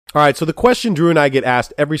All right, so the question Drew and I get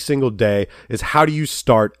asked every single day is, how do you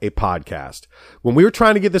start a podcast? When we were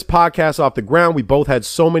trying to get this podcast off the ground, we both had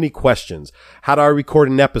so many questions. How do I record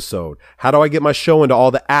an episode? How do I get my show into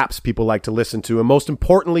all the apps people like to listen to? And most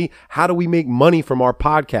importantly, how do we make money from our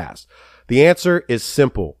podcast? The answer is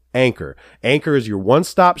simple. Anchor. Anchor is your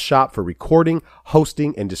one-stop shop for recording,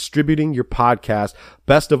 hosting, and distributing your podcast.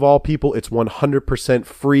 Best of all, people, it's 100%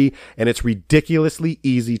 free, and it's ridiculously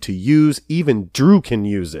easy to use. Even Drew can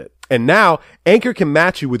use it. And now, Anchor can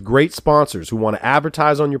match you with great sponsors who want to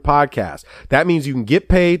advertise on your podcast. That means you can get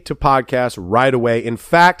paid to podcast right away. In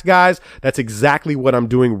fact, guys, that's exactly what I'm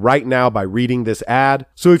doing right now by reading this ad.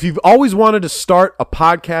 So if you've always wanted to start a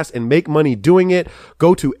podcast and make money doing it,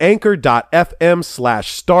 go to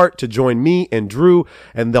anchor.fm/start to join me and Drew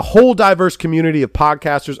and the whole diverse community of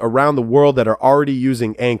podcasters around the world that are already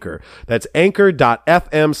using Anchor. That's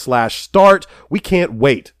anchor.fm/start. We can't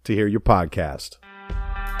wait to hear your podcast.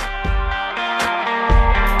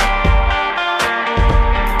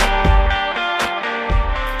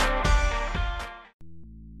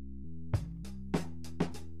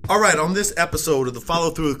 All right, on this episode of the Follow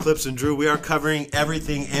Through with Clips and Drew, we are covering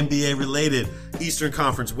everything NBA related. Eastern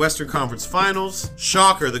Conference, Western Conference Finals.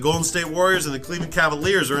 Shocker, the Golden State Warriors and the Cleveland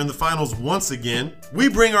Cavaliers are in the finals once again. We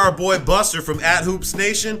bring our boy Buster from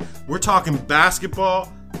 @HoopsNation. We're talking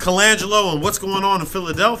basketball, Colangelo and what's going on in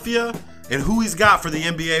Philadelphia, and who he's got for the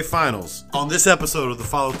NBA Finals. On this episode of the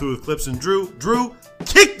Follow Through with Clips and Drew,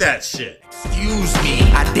 kick that shit. Excuse me,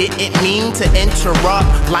 I didn't mean to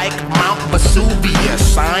interrupt like Mount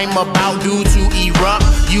Vesuvius. I'm about due to erupt.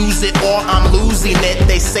 Use it or I'm losing it.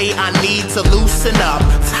 They say I need to loosen up.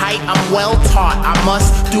 Tight, I'm well taught. I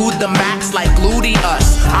must do the max like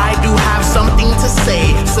gluteus. I do have something to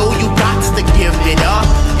say, so you got to give it up.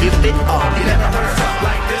 Give it up. You never heard something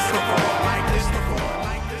like this before.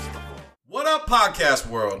 What up, podcast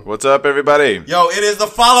world? What's up, everybody? Yo, it is the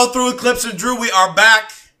Follow Through with Clips and Drew. We are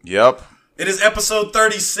back. Yep. It is episode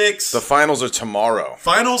 36. The finals are tomorrow.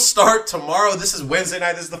 Finals start tomorrow. This is Wednesday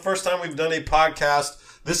night. This is the first time we've done a podcast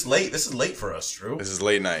this late. This is late for us, Drew. This is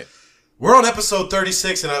late night. We're on episode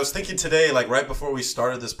 36, and I was thinking today, like right before we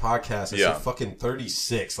started this podcast, I said fucking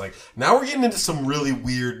 36. Like, now we're getting into some really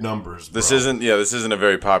weird numbers, bro. This isn't a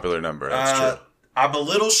very popular number. That's true. I'm a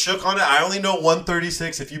little shook on it. I only know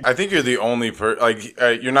 136. I think you're the only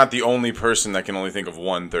you're not the only person that can only think of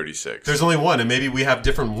 136. There's only one, and maybe we have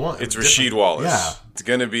different ones. It's Rasheed Wallace. Yeah. It's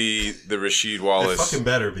gonna be the Rasheed Wallace. It fucking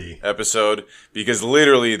better be. Episode, because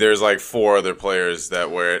literally there's like 4 other players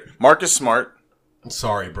that wear it. Marcus Smart. I'm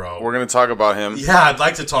sorry, bro. We're gonna talk about him. Yeah, I'd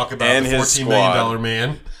like to talk about and the $14 million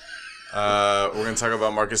man. We're gonna talk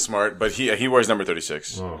about Marcus Smart, but he wears number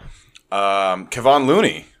 36. Oh. Kevon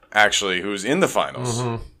Looney, actually, who's in the finals.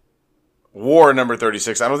 Mm-hmm. Wore number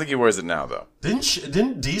 36. I don't think he wears it now, though.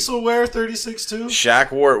 Didn't Diesel wear 36 too?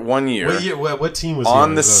 Shaq wore it 1 year. What team was he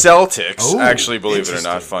on? The Celtics. Oh, actually, believe it or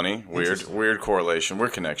not, funny, weird correlation,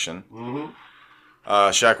 weird connection. Mm-hmm.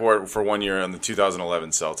 Shaq wore it for 1 year on the 2011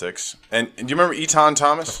 Celtics. And do you remember Eton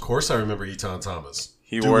Thomas? Of course, I remember Eton Thomas.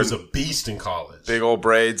 He was a beast in college. Big old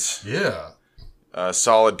braids. Yeah.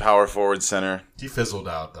 Solid power forward center. He fizzled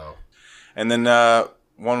out though. And then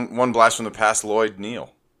one blast from the past, Lloyd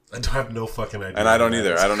Neal. I have no fucking idea. And I don't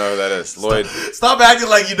either. I don't know who that is. Lloyd. Stop acting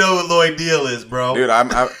like you know who Lloyd Neal is, bro. Dude,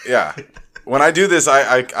 yeah. When I do this,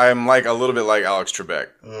 I'm like a little bit like Alex Trebek.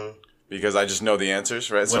 Because I just know the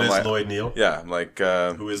answers, right? What is Lloyd Neal? Yeah, I'm like,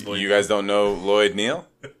 who is Lloyd you Neal? guys don't know Lloyd Neal?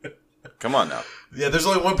 Come on now. Yeah, there's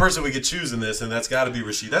only one person we could choose in this, and that's got to be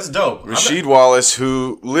Rasheed. That's dope. Rasheed Wallace,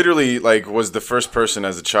 who literally like was the first person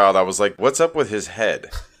as a child. I was like, what's up with his head?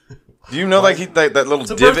 Do you know, like that little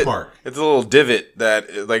divot? Birthmark. It's a little divot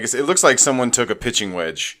that, like, it looks like someone took a pitching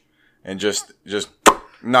wedge and just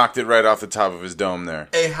knocked it right off the top of his dome there.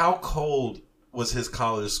 Hey, how cold was his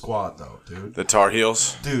college squad, though, dude? The Tar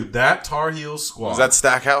Heels? Dude, that Tar Heels squad. Was that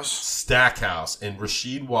Stackhouse? Stackhouse and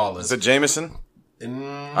Rasheed Wallace. Is it Jameson?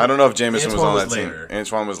 I don't know if Jameson was on that later. team.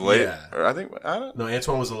 Antoine was late? Yeah. Or I don't No,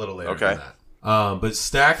 Antoine was a little later Okay. than that. But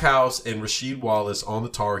Stackhouse and Rasheed Wallace on the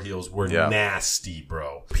Tar Heels were nasty,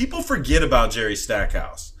 bro. People forget about Jerry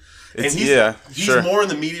Stackhouse. He's more in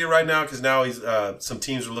the media right now because now he's some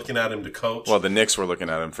teams are looking at him to coach. Well, the Knicks were looking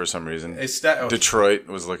at him for some reason. Detroit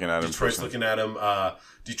was looking at him. Detroit's looking at him.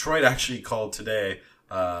 Detroit actually called today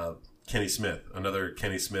Kenny Smith, another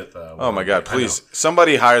Kenny Smith. Oh my God! Please,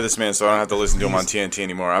 somebody hire this man so I don't have to listen to him on TNT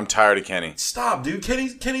anymore. I'm tired of Kenny. Stop, dude.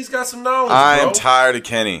 Kenny's got some knowledge. I am tired of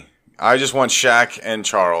Kenny. I just want Shaq and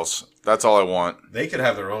Charles. That's all I want. They could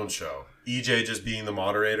have their own show. EJ just being the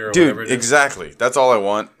moderator or Dude, whatever it is. Exactly. That's all I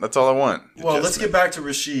want. That's all I want. Well, let's get back to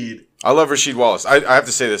Rasheed. I love Rasheed Wallace. I have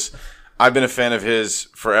to say this. I've been a fan of his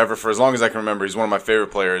forever, for as long as I can remember. He's one of my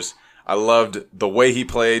favorite players. I loved the way he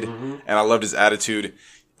played, and I loved his attitude.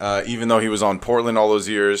 Even though he was on Portland all those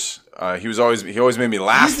years, he always made me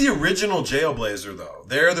laugh. He's the original Jailblazer, though.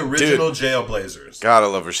 They're the original Jailblazers. God, I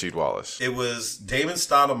love Rasheed Wallace. It was Damon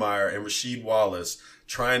Stoudemire and Rasheed Wallace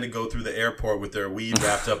trying to go through the airport with their weed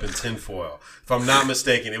wrapped up in tinfoil. If I'm not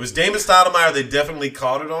mistaken. It was Damon Stoudemire they definitely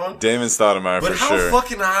caught it on. Damon Stoudemire, but for sure. But how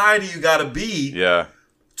fucking high do you gotta be Yeah.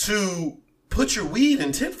 to put your weed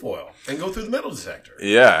in tinfoil and go through the metal detector?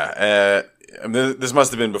 Yeah. I mean, this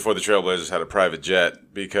must have been before the Trailblazers had a private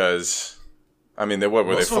jet because, I mean, what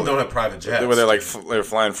were Most they? of them don't have private jets. Were they like they were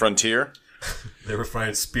flying Frontier? They were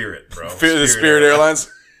flying Spirit, bro. The Spirit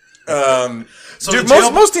Airlines. So dude,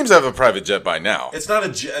 most teams have a private jet by now. It's not a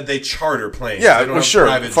jet. They charter planes. Yeah, they don't well, have sure,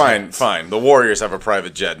 private fine, jets. fine. The Warriors have a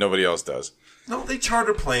private jet. Nobody else does. No, they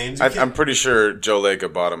charter planes. I'm pretty sure Joe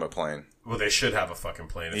Lacob bought him a plane. Well, they should have a fucking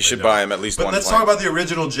plane. He should buy him at least one But let's plane. talk about the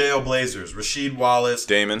original Jailblazers. Rasheed Wallace,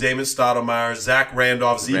 Damon Stoudemire, Zach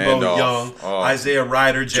Randolph, Zebo Young, Isaiah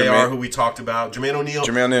Ryder, JR, who we talked about, Jermaine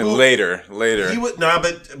O'Neal. Later. He would,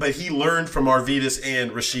 but he learned from Arvydas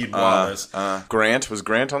and Rasheed Wallace. Was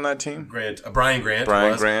Grant on that team? Brian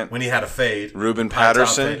Grant. When he had a fade. Ruben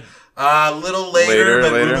Patterson. A little later,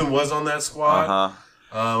 but later. Ruben was on that squad.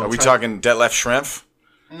 Are we talking Detlef Schrempf?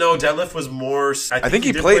 No, Detlef was more. I think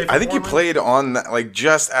he played. I think he played on that, like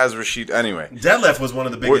just as Rasheed. Anyway, Detlef was one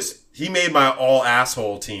of the biggest. He made my all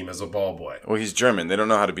asshole team as a ball boy. Well, he's German. They don't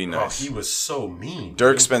know how to be nice. Oh, he was so mean.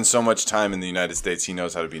 Dirk spends so much time in the United States. He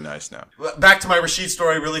knows how to be nice now. Back to my Rasheed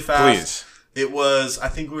story, really fast. Please. It was. I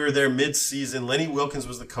think we were there mid-season. Lenny Wilkins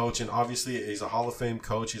was the coach, and obviously he's a Hall of Fame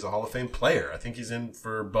coach. He's a Hall of Fame player. I think he's in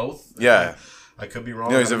for both. Yeah. I could be wrong.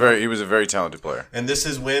 No, he was a very talented player. And this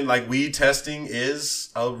is when weed testing is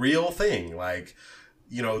a real thing.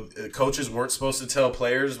 Coaches weren't supposed to tell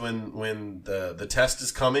players when the test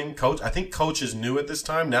is coming. I think coaches knew at this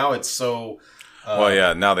time. Now it's so.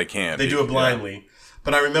 Now they can't. They do it blindly. Yeah.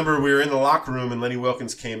 But I remember we were in the locker room and Lenny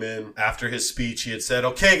Wilkins came in after his speech. He had said,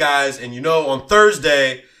 "Okay, guys, and on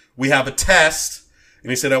Thursday we have a test." And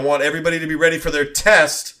he said, "I want everybody to be ready for their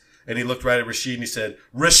test." And he looked right at Rasheed and he said,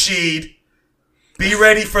 "Rasheed, be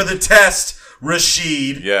ready for the test,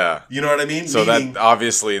 Rasheed." Yeah. You know what I mean? So that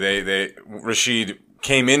obviously Rasheed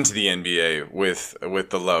came into the NBA with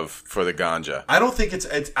the love for the ganja. I don't think it's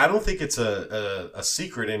a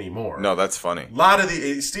secret anymore. No, that's funny. A lot of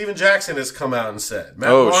Steven Jackson has come out and said. Matt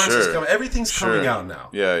Barnes has come. Everything's coming out now.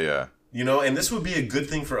 Yeah. And this would be a good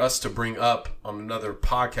thing for us to bring up on another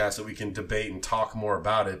podcast that we can debate and talk more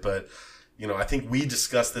about it, but I think we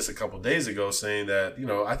discussed this a couple of days ago saying that,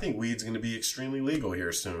 I think weed's going to be extremely legal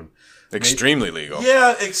here soon. Extremely legal.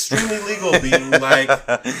 Yeah, extremely legal. Being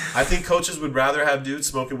I think coaches would rather have dudes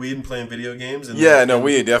smoking weed and playing video games.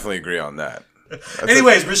 We definitely agree on that.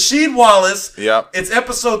 Anyways, Rasheed Wallace. Yep. It's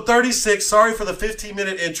episode 36. Sorry for the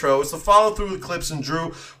 15-minute intro. It's the follow through with Clips and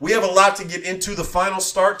Drew. We have a lot to get into. The final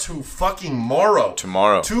start to fucking tomorrow.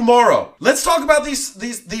 Tomorrow. Let's talk about these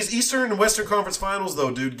Eastern and Western Conference Finals,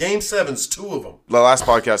 though, dude. Game 7's 2 of them. The last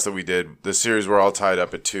podcast that we did, the series were all tied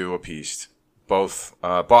up at 2 apiece. Both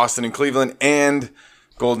Boston and Cleveland and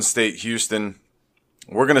Golden State, Houston.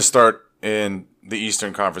 We're going to start in the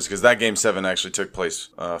Eastern Conference because that Game 7 actually took place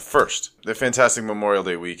first. The fantastic Memorial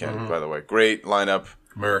Day weekend, by the way. Great lineup.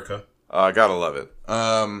 America. Gotta love it.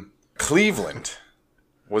 Cleveland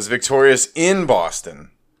was victorious in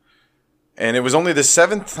Boston. And it was only the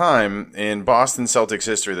 7th time in Boston Celtics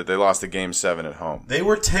history that they lost a Game 7 at home. They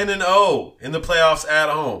were 10-0 in the playoffs at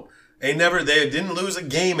home. They didn't lose a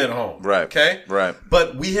game at home. Right. Okay? Right.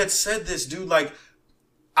 But we had said this, dude,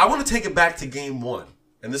 I want to take it back to Game 1.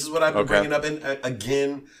 And this is what I've been bringing up. And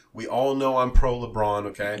again, we all know I'm pro LeBron,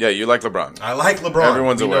 okay? Yeah, you like LeBron. I like LeBron.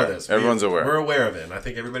 Everyone's aware. Know this. Everyone's aware. We're aware of it. And I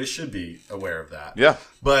think everybody should be aware of that. Yeah.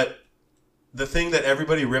 But the thing that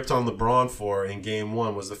everybody ripped on LeBron for in Game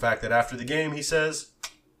 1 was the fact that after the game, he says,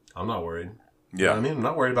 "I'm not worried." Yeah. You know what I mean? I'm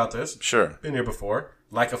not worried about this. Sure. Been here before.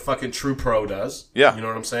 Like a fucking true pro does. Yeah. You know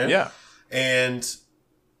what I'm saying? Yeah. And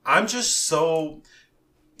I'm just so...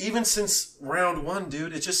 Even since round 1,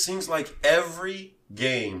 dude, it just seems like every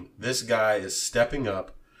game this guy is stepping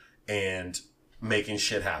up and making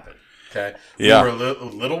shit happen. Okay? Yeah. We were a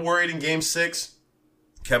little worried in Game 6.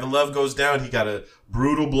 Kevin Love goes down. He got a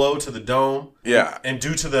brutal blow to the dome. Yeah. And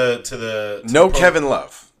due to the Kevin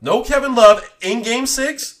Love. No Kevin Love in Game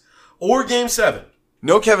 6 or Game 7.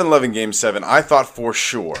 No Kevin Love in Game 7. I thought for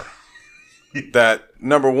sure that,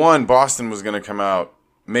 number one, Boston was going to come out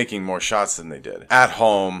making more shots than they did. At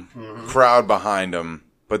home, crowd behind them.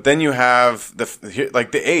 But then you have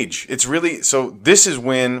the age. It's really, so this is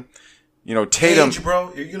when Tatum, age,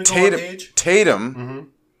 bro. You're gonna go on age?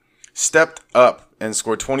 Tatum stepped up and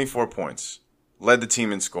scored 24 points, led the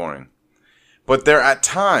team in scoring. But there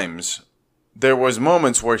was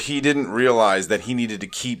moments where he didn't realize that he needed to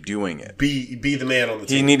keep doing it. Be the man on the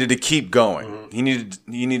team. He needed to keep going. He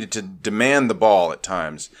needed to demand the ball at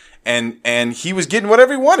times, and he was getting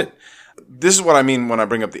whatever he wanted. This is what I mean when I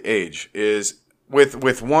bring up the age. Is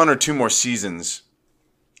with 1 or 2 more seasons,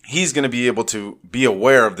 he's going to be able to be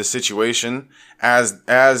aware of the situation as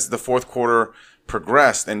the fourth quarter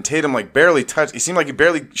progressed. And Tatum barely touched. He seemed like he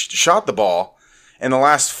barely shot the ball in the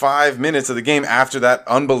last 5 minutes of the game after that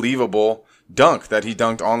unbelievable dunk that he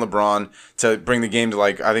dunked on LeBron to bring the game to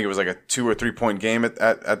I think it was a 2 or 3 point game at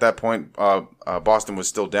that point. Boston was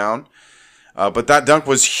still down. But that dunk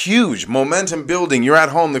was huge. Momentum building. You're at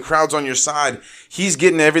home. The crowd's on your side. He's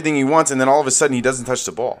getting everything he wants. And then all of a sudden he doesn't touch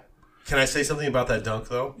the ball. Can I say something about that dunk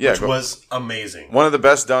though? Yeah. Which was amazing. One of the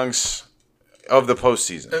best dunks of the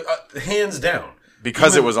postseason. Hands down.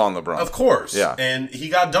 Because it was on LeBron. Of course. Yeah. And he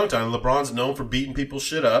got dunked on. LeBron's known for beating people's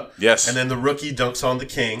shit up. Yes. And then the rookie dunks on the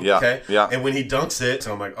king. Yeah. Okay. Yeah. And when he dunks it,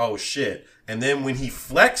 so I'm like, oh shit. And then when he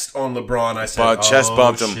flexed on LeBron, I said, chest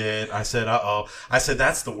bumped him. Shit. I said, uh-oh. I said,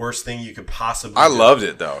 that's the worst thing you could possibly do. I loved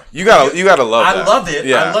it though. You gotta love that. I love it.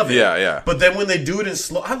 Yeah. I love it. Yeah, yeah. But then when they do it in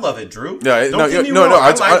slow, I love it, Drew. Yeah, Don't get me wrong.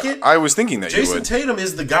 I like it. I was thinking that Jason you would. Tatum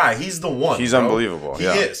is the guy. He's the one. He's bro. unbelievable. He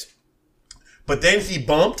yeah. is. But then he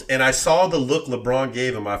bumped, and I saw the look LeBron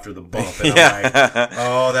gave him after the bump. And I'm like,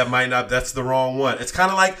 oh, that might not, that's the wrong one. It's kind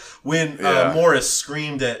of like when Morris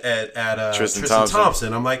screamed at Tristan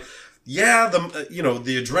Thompson. I'm like, yeah, the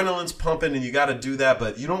adrenaline's pumping, and you got to do that,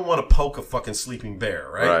 but you don't want to poke a fucking sleeping bear,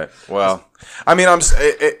 right? Right. Well, I mean,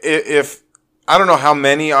 I don't know how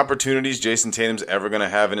many opportunities Jason Tatum's ever going to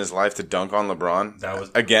have in his life to dunk on LeBron.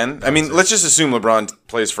 Let's just assume LeBron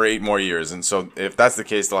plays for 8 more years. And so if that's the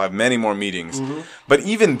case, they'll have many more meetings. Mm-hmm. But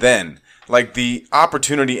even then, the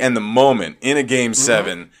opportunity and the moment in a game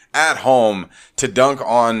 7 at home to dunk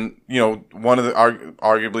on, one of the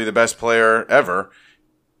arguably the best player ever,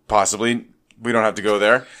 possibly, we don't have to go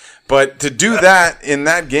there. But to do that in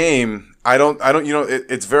that game,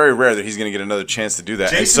 it's very rare that he's going to get another chance to do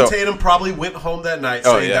that. Jason Tatum probably went home that night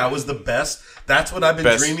saying that was the best. That's what I've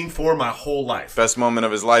been dreaming for my whole life. Best moment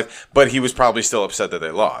of his life. But he was probably still upset that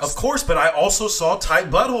they lost. Of course, but I also saw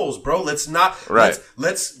tight buttholes, bro. Let's not. Right.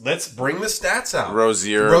 Let's bring the stats out.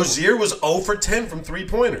 Rozier was 0 for 10 from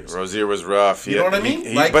 3-pointers. Rozier was rough. You know what I mean?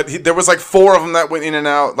 There was 4 of them that went in and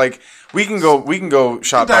out. We can go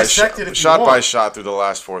shot by shot through the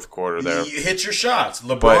last fourth quarter there. You hit your shots.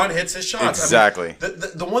 LeBron hits his shots. Exactly. I mean,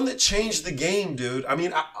 the one that changed the game, dude. I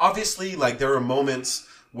mean, obviously, there are moments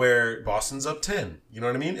where Boston's up 10. You know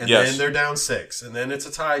what I mean? And then they're down 6. And then it's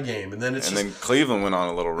a tie game. And then then Cleveland went on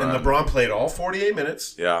a little run. And LeBron played all 48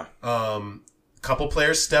 minutes. Yeah. Couple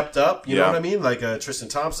players stepped up, you know what I mean? Tristan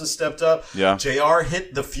Thompson stepped up. Yeah. JR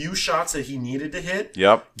hit the few shots that he needed to hit.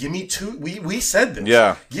 Yep. Give me 2. We said this.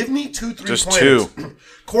 Yeah. Give me 2 3-pointers. Just 2.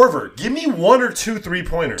 Korver, give me 1 or 2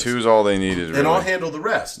 3-pointers. 2's all they needed, really. And I'll handle the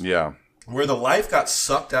rest. Yeah. Where the life got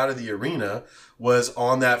sucked out of the arena was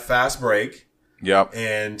on that fast break. Yep.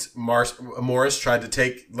 And Morris tried to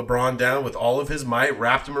take LeBron down with all of his might,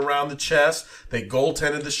 wrapped him around the chest. They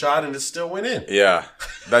goaltended the shot, and it still went in. Yeah,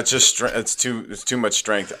 that's just it's too much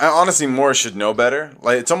strength. Honestly, Morris should know better.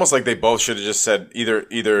 It's almost like they both should have just said either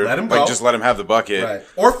let him go. Just let him have the bucket, right?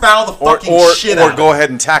 Or foul the fucking shit out. Or go ahead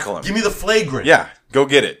and tackle him. Give me the flagrant. Yeah, go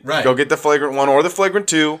get it. Right. Go get the flagrant 1 or the flagrant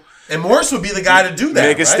 2. And Morris would be the guy to do that.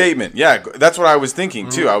 Make a statement. Yeah, that's what I was thinking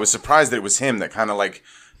too. I was surprised that it was him that kind of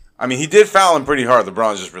I mean, he did foul him pretty hard.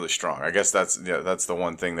 LeBron's just really strong. I guess that's the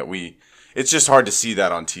one thing that it's just hard to see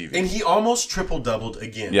that on TV. And he almost triple-doubled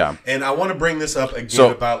again. Yeah. And I want to bring this up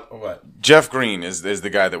again about what? Jeff Green is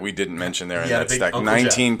the guy that we didn't mention there in that stack.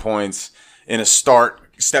 19 Jeff. points in a start,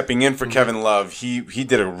 stepping in for Kevin Love. He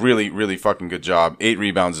did a really, really fucking good job. 8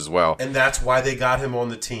 rebounds as well. And that's why they got him on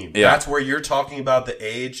the team. Yeah. That's where you're talking about the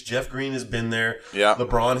age. Jeff Green has been there. Yeah.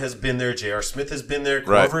 LeBron has been there. J.R. Smith has been there.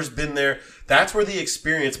 Korver's been there. That's where the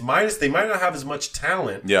experience, minus they might not have as much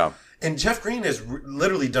talent. Yeah. And Jeff Green has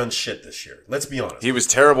literally done shit this year. Let's be honest. He was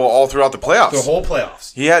terrible all throughout the playoffs. The whole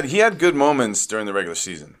playoffs. He had good moments during the regular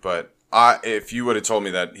season, but if you would have told me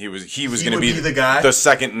that he was going to be the guy,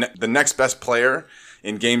 the next best player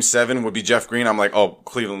in Game 7 would be Jeff Green, I'm like, oh,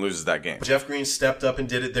 Cleveland loses that game. Jeff Green stepped up and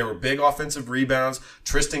did it. There were big offensive rebounds.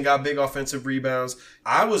 Tristan got big offensive rebounds.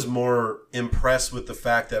 I was more impressed with the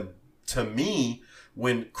fact that, to me,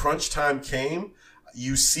 when crunch time came,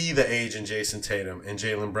 you see the age in Jason Tatum and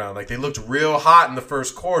Jaylen Brown. They looked real hot in the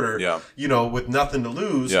first quarter, with nothing to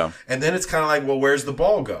lose. Yeah. And then it's kind of like, well, where's the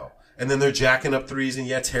ball go? And then they're jacking up threes, and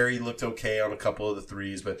Terry looked okay on a couple of the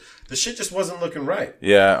threes, but the shit just wasn't looking right.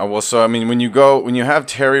 Yeah, well, so I mean, when you have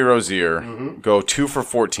Terry Rozier go 2 for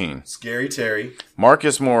 14, Scary Terry.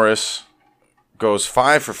 Marcus Morris goes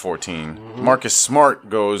 5 for 14, Marcus Smart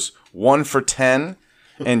goes 1 for 10,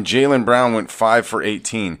 and Jaylen Brown went 5 for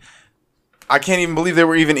 18. I can't even believe they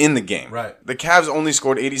were even in the game. Right. The Cavs only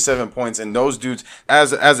scored 87 points, and those dudes,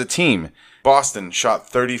 as a team, Boston shot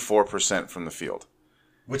 34% from the field.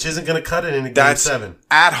 Which isn't going to cut it in a game That's 7.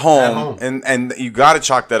 At home. And you got to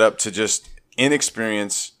chalk that up to just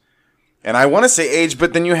inexperience. And I want to say age,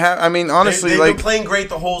 but then you have, I mean, honestly, they've like been playing great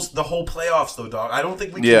the whole playoffs, though, dog. I don't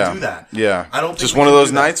think we can do that. Yeah, I don't think just we one of can those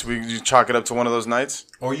do that. nights. You chalk it up to one of those nights,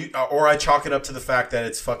 or I chalk it up to the fact that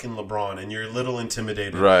it's fucking LeBron and you're a little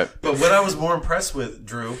intimidated, right? But what I was more impressed with,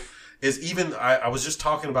 Drew, is even I was just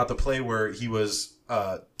talking about the play where he was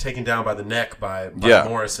taken down by the neck by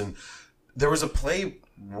Morris, and there was a play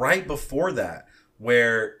right before that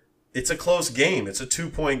where it's a close game, it's a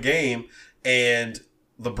 2-point game, and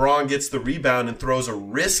LeBron gets the rebound and throws a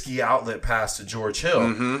risky outlet pass to George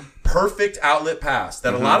Hill. Perfect outlet pass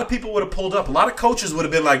that a lot of people would have pulled up. A lot of coaches would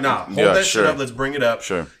have been like, nah, hold that shit up. Let's bring it up.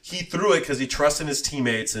 Sure. He threw it because he trusted his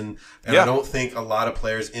teammates. And I don't think a lot of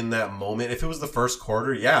players in that moment, if it was the first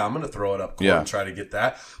quarter, I'm going to throw it up court and try to get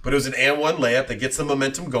that. But it was an and-one layup that gets the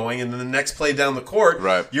momentum going. And then the next play down the court,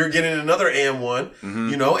 you're getting another and-one,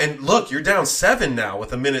 you know, and look, you're down 7 now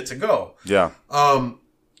with a minute to go. Yeah.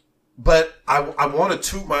 But I want to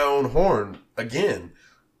toot my own horn again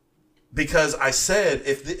because I said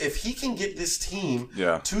if he can get this team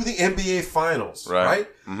to the NBA Finals, right?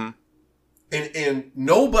 And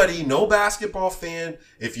nobody, no basketball fan,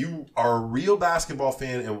 if you are a real basketball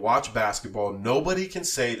fan and watch basketball, nobody can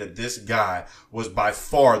say that this guy was by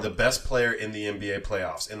far the best player in the NBA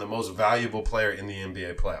playoffs and the most valuable player in the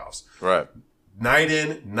NBA playoffs. Right. Night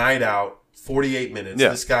in, night out. 48 minutes.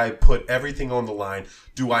 This guy put everything on the line.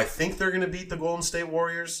 Do I think they're going to beat the Golden State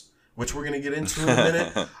Warriors, which we're going to get into in a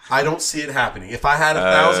minute? I don't see it happening. If I had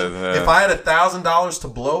 $1,000 to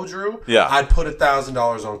blow, Drew, I'd put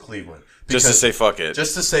 $1,000 on Cleveland. Just to say fuck it.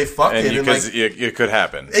 Just to say fuck it. Because it could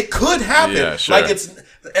happen. It could happen. Yeah, sure. Like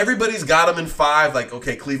everybody's got them in 5. Like,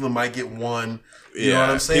 okay, Cleveland might get 1. You know what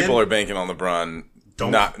I'm saying? People are banking on LeBron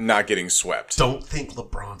not getting swept. Don't think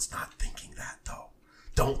LeBron's not thinking that, though.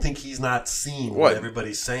 Don't think he's not seeing what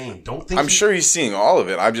everybody's saying. I'm sure he's seeing all of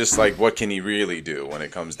it. I'm just like, what can he really do when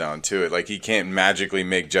it comes down to it? Like, he can't magically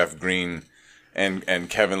make Jeff Green and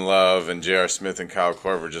Kevin Love and J.R. Smith and Kyle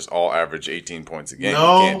Korver just all average 18 points a game.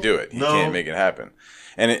 No, he can't do it. He can't make it happen.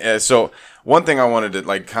 And so one thing I wanted to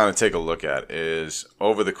like kind of take a look at is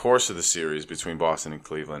over the course of the series between Boston and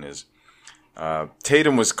Cleveland is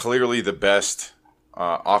Tatum was clearly the best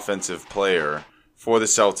offensive player for the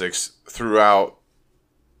Celtics throughout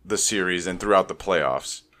the series and throughout the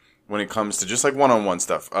playoffs when it comes to just like one-on-one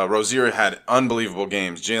stuff. Rozier had unbelievable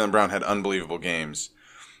games. Jaylen Brown had unbelievable games.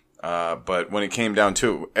 But when it came down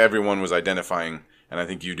to it, everyone was identifying, and I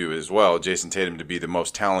think you do as well, Jason Tatum to be the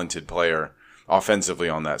most talented player offensively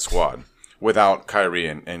on that squad without Kyrie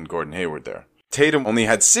and Gordon Hayward there. Tatum only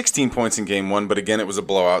had 16 points in game 1, but again, it was a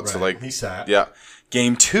blowout. Right. So like, he sat. Yeah.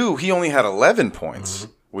 Game 2, he only had 11 points,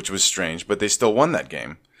 which was strange, but they still won that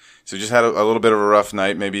game. So he just had a little bit of a rough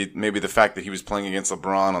night. Maybe the fact that he was playing against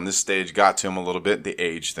LeBron on this stage got to him a little bit, the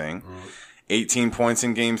age thing. 18 points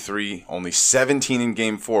in game 3, only 17 in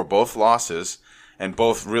game 4, both losses, and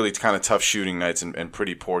both really kind of tough shooting nights and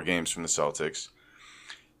pretty poor games from the Celtics.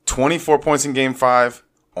 24 points in game 5,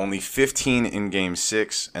 only 15 in game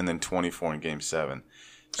 6, and then 24 in game 7.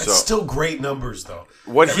 That's still great numbers, though.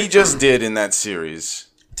 What he just did in that series...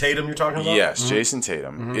 Tatum you're talking about? Yes, Jason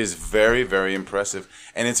Tatum is very, very impressive.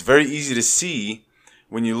 And it's very easy to see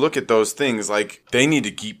when you look at those things, like they need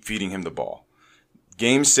to keep feeding him the ball.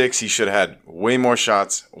 Game 6, he should have had way more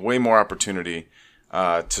shots, way more opportunity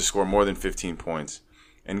to score more than 15 points.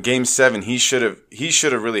 In Game 7, he should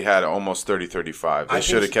have really had almost 30-35. They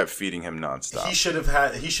should have kept feeding him nonstop. He should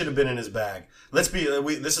have been in his bag.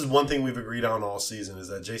 This is one thing we've agreed on all season is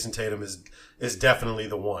that Jason Tatum is definitely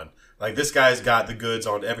the one. Like, this guy's got the goods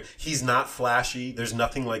on he's not flashy. There's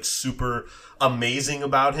nothing like super amazing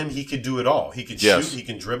about him. He could do it all. He can shoot, he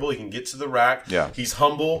can dribble, he can get to the rack. Yeah. He's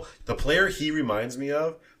humble. The player he reminds me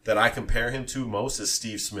of that I compare him to most is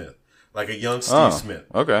Steve Smith. Like a young Steve Smith.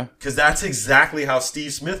 Okay. Because that's exactly how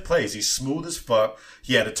Steve Smith plays. He's smooth as fuck.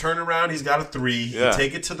 He had a turnaround. He's got a 3. He can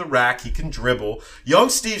take it to the rack. He can dribble. Young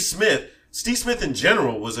Steve Smith Steve Smith in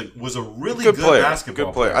general was a really good good player. basketball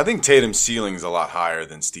Good player. I think Tatum's ceiling's a lot higher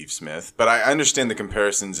than Steve Smith, but I understand the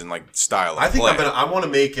comparisons and like style of I think play. I want to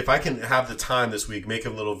make, if I can have the time this week, make a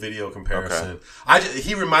little video comparison.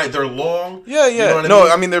 They're long. Yeah. You know what No,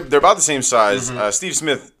 I mean? they're about the same size. Steve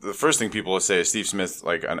Smith. The first thing people will say is Steve Smith,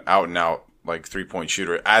 like an out and out like 3-point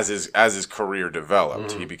shooter. As his career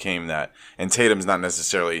developed, he became that. And Tatum's not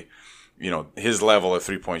necessarily, his level of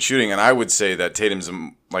 3-point shooting. And I would say that Tatum's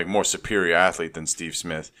a more superior athlete than Steve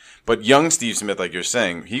Smith. But young Steve Smith, like you're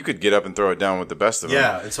saying, he could get up and throw it down with the best of them.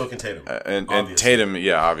 Yeah, and so can Tatum. And Tatum,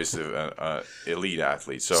 obviously, elite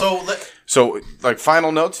athlete. So like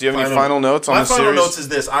final notes. Do you have any final notes on the series? My final notes is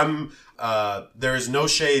this: there is no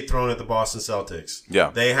shade thrown at the Boston Celtics.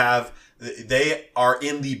 Yeah, they are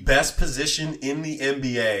in the best position in the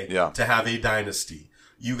NBA to have a dynasty.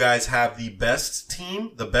 You guys have the best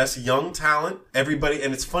team, the best young talent, everybody,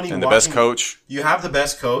 and it's funny. And the best coach. You have the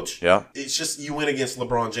best coach. Yeah. It's just you win against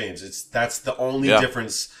LeBron James. That's the only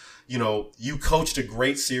difference. You coached a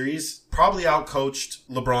great series, probably outcoached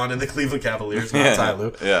LeBron and the Cleveland Cavaliers, not Ty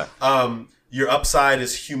Lue. Yeah. Your upside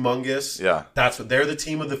is humongous. Yeah. They're the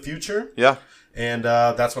team of the future. Yeah. And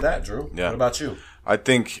that's what that, Drew. Yeah. What about you? I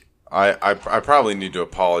think I probably need to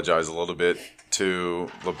apologize a little bit to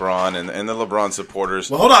LeBron and the LeBron supporters.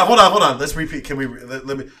 Well, hold on. Let's repeat. Can we let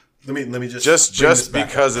me just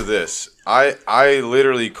because of this. I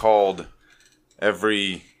literally called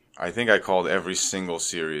every single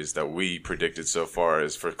series that we predicted so far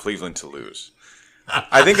is for Cleveland to lose.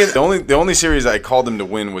 I think the only series I called them to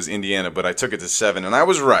win was Indiana, but I took it to 7, and I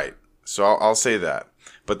was right. So I'll say that.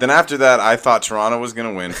 But then after that, I thought Toronto was going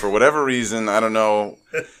to win for whatever reason. I don't know.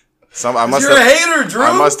 You're a hater, Drew.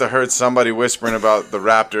 I must have heard somebody whispering about the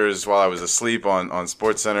Raptors while I was asleep on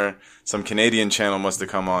SportsCenter. Some Canadian channel must have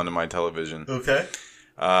come on to my television. Okay.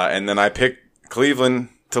 And then I picked Cleveland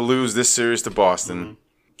to lose this series to Boston. Mm-hmm.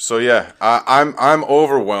 So yeah, I'm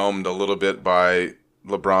overwhelmed a little bit by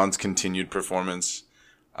LeBron's continued performance.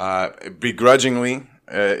 Begrudgingly,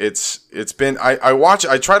 it's been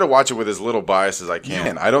I try to watch it with as little bias as I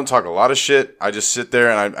can. I don't talk a lot of shit. I just sit there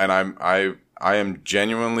and I am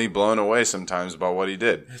genuinely blown away sometimes about what he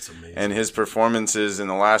did. That's amazing. And his performances in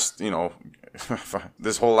the last,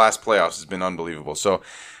 this whole last playoffs has been unbelievable. So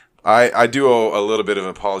I do owe a little bit of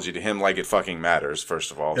an apology to him, like it fucking matters,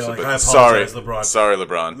 first of all. Yeah, so, I sorry, apologize, LeBron. Sorry,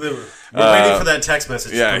 LeBron. We're waiting for that text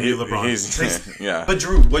message from you, LeBron. Yeah. But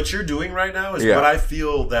Drew, what you're doing right now is what I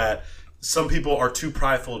feel that some people are too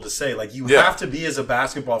prideful to say. Like, you have to be, as a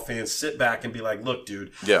basketball fan, sit back and be like, look,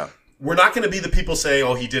 dude. Yeah. We're not going to be the people saying,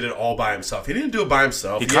 "Oh, he did it all by himself." He didn't do it by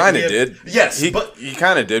himself. He kind of did. Yes, he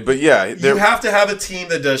kind of did. But yeah, you have to have a team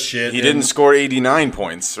that does shit. He didn't score 89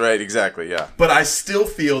 points, right? Exactly. Yeah. But I still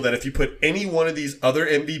feel that if you put any one of these other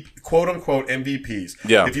quote unquote MVPs,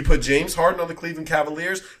 if you put James Harden on the Cleveland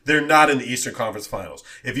Cavaliers, they're not in the Eastern Conference Finals.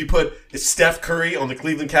 If you put Steph Curry on the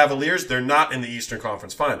Cleveland Cavaliers, they're not in the Eastern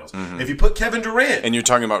Conference Finals. Mm-hmm. If you put Kevin Durant, and you're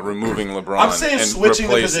talking about removing LeBron, I'm saying and switching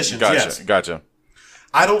the positions. Gotcha.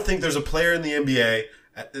 I don't think there's a player in the NBA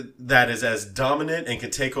that is as dominant and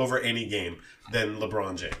can take over any game than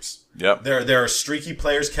LeBron James. Yep. There are streaky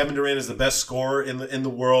players. Kevin Durant is the best scorer in the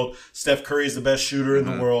world. Steph Curry is the best shooter in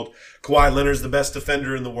the world. Kawhi Leonard is the best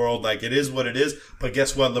defender in the world. Like, it is what it is. But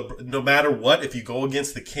guess what? No matter what, if you go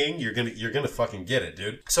against the king, you're gonna fucking get it,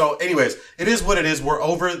 dude. So, anyways, it is what it is. We're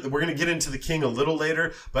gonna get into the king a little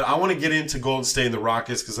later, but I want to get into Golden State and the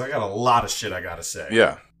Rockets because I got a lot of shit I gotta say.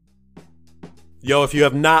 Yeah. Yo, if you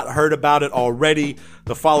have not heard about it already,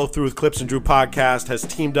 the Follow Through with Clips and Drew podcast has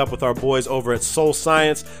teamed up with our boys over at Soul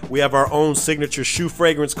Science. We have our own signature shoe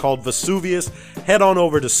fragrance called Vesuvius. Head on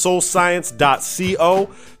over to soulscience.co,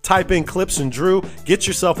 type in Clips and Drew, get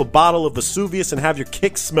yourself a bottle of Vesuvius and have your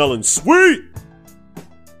kicks smelling sweet.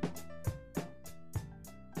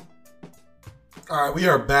 All right, we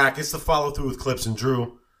are back. It's the Follow Through with Clips and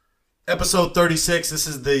Drew. Episode 36. This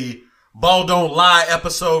is the Ball Don't Lie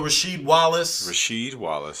episode. Rasheed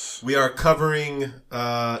Wallace. We are covering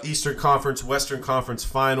Eastern Conference, Western Conference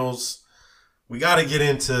Finals. We got to get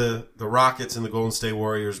into the Rockets and the Golden State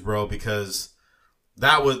Warriors, bro, because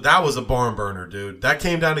that was a barn burner, dude. That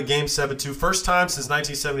came down to Game 7-2. First time since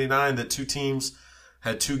 1979 that two teams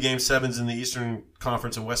had 2 Game 7s in the Eastern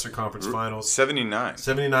Conference and Western Conference Finals. 79.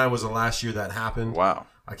 79 was the last year that happened. Wow.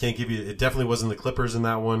 I can't give you – it definitely wasn't the Clippers in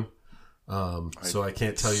that one. So I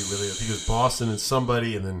can't tell you really. I think it was Boston and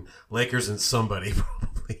somebody, and then Lakers and somebody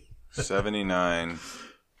probably. 79.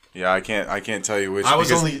 Yeah, I can't tell you which. I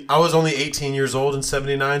was only 18 years old in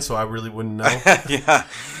 79, so I really wouldn't know.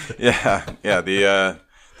 Yeah.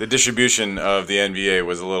 The distribution of the NBA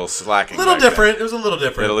was a little slacking. It was a little different.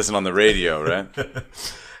 You had to listen on the radio, right?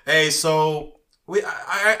 Hey, so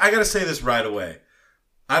I got to say this right away.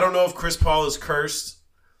 I don't know if Chris Paul is cursed,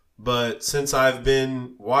 but since I've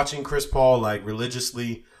been watching Chris Paul like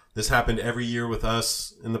religiously, this happened every year with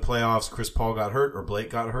us in the playoffs. Chris Paul got hurt, or Blake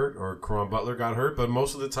got hurt, or Caron Butler got hurt, but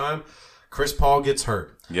most of the time, Chris Paul gets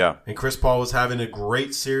hurt. Yeah. And Chris Paul was having a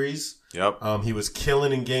great series. Yep. He was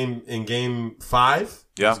killing in game 5.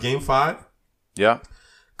 Yeah. It was game 5. Yeah.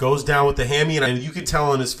 Goes down with the hammy, and you could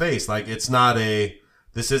tell on his face, like,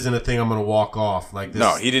 this isn't a thing I'm going to walk off. Like this.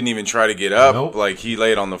 No, he didn't even try to get up. Nope. Like, he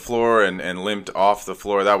laid on the floor and limped off the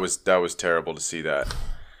floor. That was terrible to see that.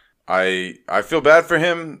 I feel bad for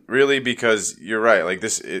him, really, because you're right. Like,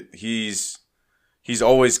 he's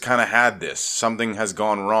always kind of had this. Something has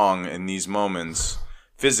gone wrong in these moments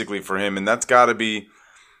physically for him, and that's got to be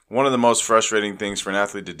one of the most frustrating things for an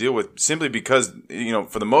athlete to deal with, simply because,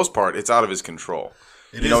 for the most part, it's out of his control.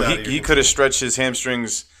 He could have stretched his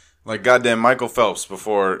hamstrings like goddamn Michael Phelps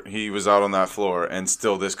before he was out on that floor, and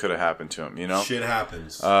still this could have happened to him, Shit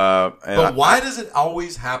happens. But why does it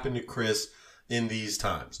always happen to Chris in these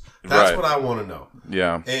times? That's right. what I want to know.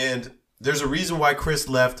 Yeah. And there's a reason why Chris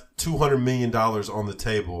left $200 million on the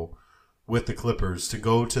table with the Clippers to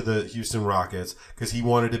go to the Houston Rockets, because he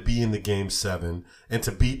wanted to be in the Game 7 and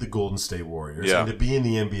to beat the Golden State Warriors and to be in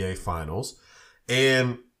the NBA Finals.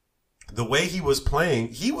 And the way he was playing,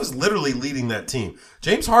 he was literally leading that team.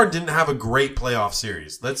 James Harden didn't have a great playoff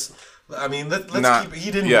series.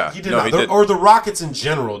 He didn't. Or the Rockets in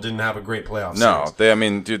general didn't have a great playoff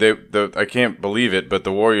series. I can't believe it, but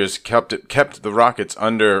the Warriors kept the Rockets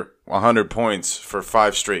under 100 points for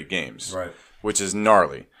 5 straight games. Right. Which is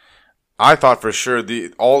gnarly. I thought for sure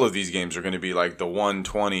all of these games are going to be like the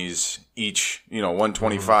 120s each,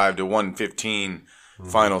 125 to 115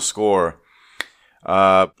 final score.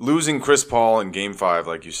 Losing Chris Paul in Game 5,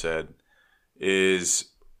 like you said,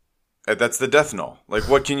 that's the death knell. Like,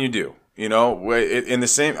 what can you do?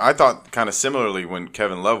 I thought kind of similarly when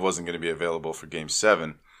Kevin Love wasn't going to be available for Game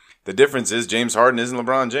 7. The difference is James Harden isn't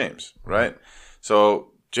LeBron James, right?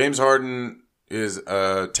 So James Harden is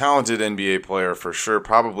a talented NBA player for sure,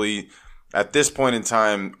 probably at this point in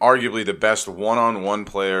time, arguably the best one-on-one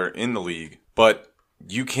player in the league, but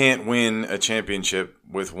you can't win a championship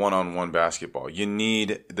with one-on-one basketball. You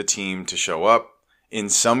need the team to show up in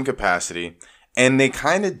some capacity, and they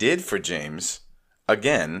kind of did for James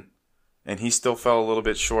again, and he still fell a little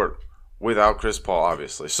bit short without Chris Paul,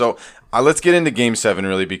 obviously. So let's get into Game 7,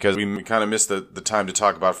 really, because we kind of missed the time to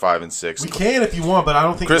talk about 5 and 6. We can if you want, but I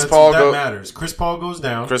don't think that matters. Chris Paul goes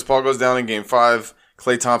down. Chris Paul goes down in Game 5.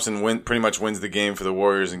 Klay Thompson pretty much wins the game for the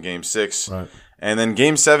Warriors in Game 6. Right. And then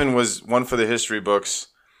Game 7 was one for the history books,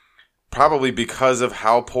 probably because of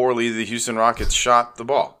how poorly the Houston Rockets shot the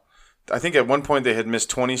ball. I think at one point they had missed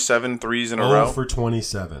 27 threes in a row. 0 for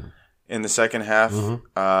 27. In the second half.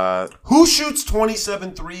 Mm-hmm. Who shoots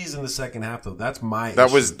 27 threes in the second half, though? That's my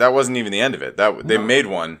issue. That wasn't even the end of it. They made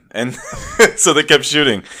one, and so they kept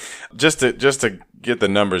shooting. Just to get the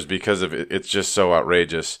numbers, because of it's just so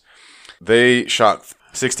outrageous. They shot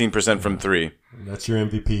 16% from 3. That's your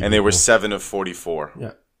MVP. And they were 7 of 44.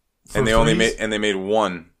 Yeah. And they made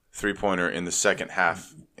one 3-pointer in the second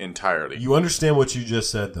half entirely. You understand what you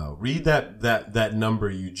just said, though. Read that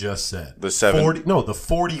number you just said. The 7. The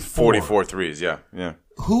 44. 44 threes, yeah.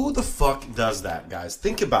 Who the fuck does that, guys?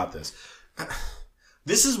 Think about this.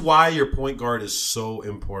 This is why your point guard is so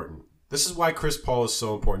important. This is why Chris Paul is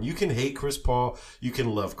so important. You can hate Chris Paul. You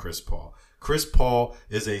can love Chris Paul. Chris Paul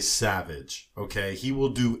is a savage, okay? He will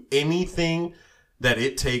do anything that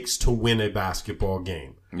it takes to win a basketball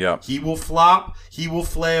game. Yeah. He will flop, he will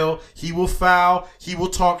flail, he will foul, he will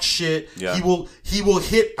talk shit, yeah. he will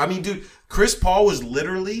hit. I mean, dude, Chris Paul was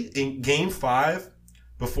literally in Game 5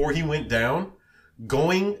 before he went down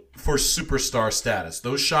going for superstar status.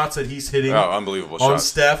 Those shots that he's hitting unbelievable on shots.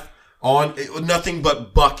 Steph, nothing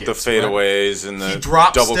but buckets. The fadeaways, right? And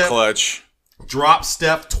the double clutch. Drop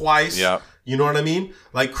Steph twice. Yeah. You know what I mean?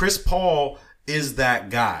 Like, Chris Paul is that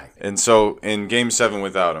guy. And so in Game 7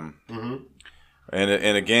 without him, and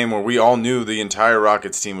in a game where we all knew the entire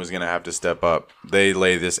Rockets team was going to have to step up, they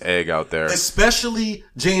lay this egg out there. Especially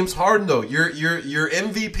James Harden, though. Your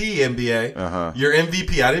MVP, NBA. Your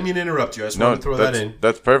MVP. I didn't mean to interrupt you. I just wanted to throw that in.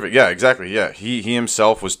 That's perfect. Yeah, exactly. Yeah, he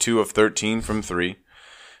himself was 2 of 13 from 3.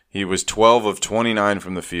 He was 12 of 29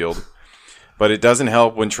 from the field. But it doesn't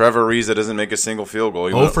help when Trevor Ariza doesn't make a single field goal.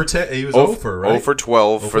 He was 0 for, right? 0 for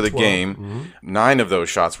 12 for the 12. game. Mm-hmm. 9 of those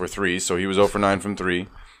shots were 3, so he was 0 for 9 from 3.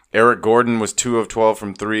 Eric Gordon was 2 of 12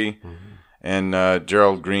 from 3. Mm-hmm. And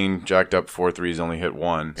Gerald Green jacked up 4 threes, only hit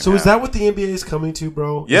 1. So is that what the NBA is coming to,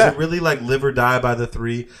 bro? Yeah. Is it really like live or die by the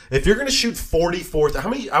 3? If you're going to shoot 44,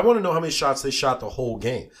 I want to know how many shots they shot the whole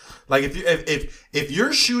game. Like if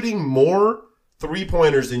you're shooting more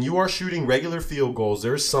 3-pointers than you are shooting regular field goals,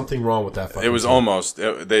 there's something wrong with that fucking It was team. almost.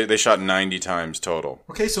 They shot 90 times total.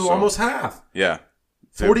 Okay, so almost half. Yeah.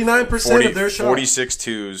 49% of their shots. 46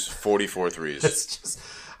 twos, 44 threes. It's just,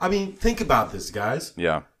 I mean, think about this, guys.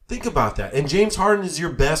 Yeah. Think about that. And James Harden is your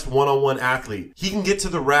best one-on-one athlete. He can get to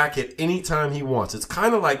the rack at any time he wants. It's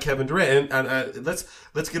kind of like Kevin Durant. And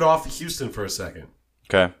let's get off of Houston for a second.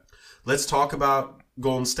 Okay. Let's talk about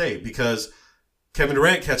Golden State because Kevin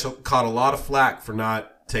Durant caught a lot of flack for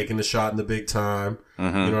not taking the shot in the big time.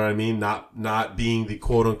 Mm-hmm. You know what I mean? Not being the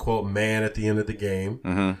quote-unquote man at the end of the game.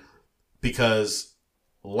 Mm-hmm. Because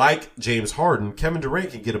like James Harden, Kevin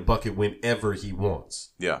Durant can get a bucket whenever he wants.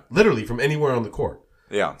 Yeah. Literally from anywhere on the court.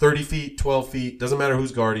 Yeah. 30 feet, 12 feet, doesn't matter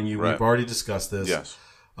who's guarding you. Right. We've already discussed this. Yes.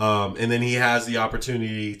 And then he has the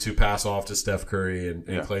opportunity to pass off to Steph Curry and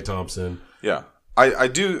Klay Thompson. Yeah. I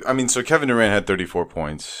do. I mean, so Kevin Durant had 34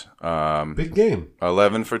 points. Big game.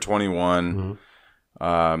 11 for 21.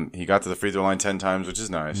 Mm-hmm. He got to the free throw line 10 times, which is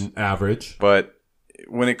nice. Average. But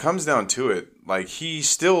when it comes down to it, like he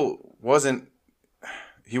still wasn't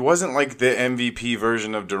like the MVP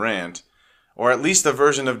version of Durant, or at least the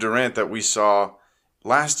version of Durant that we saw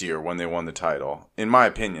last year when they won the title, in my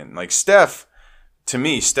opinion. Like Steph, to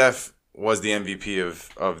me, Steph was the MVP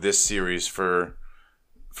of this series for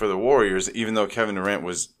the Warriors, even though Kevin Durant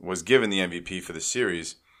was given the MVP for the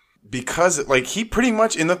series. Because like he pretty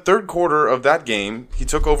much in the third quarter of that game, he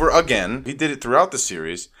took over again. He did it throughout the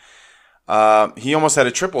series. He almost had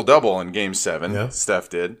a triple-double in Game 7. Yeah. Steph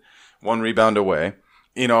did. 1 rebound away.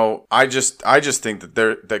 You know, I just think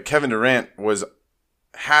that Kevin Durant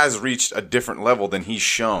has reached a different level than he's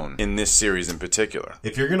shown in this series in particular.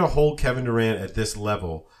 If you're going to hold Kevin Durant at this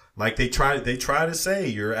level, like they try to say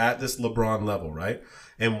you're at this LeBron level, right?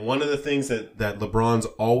 And one of the things that LeBron's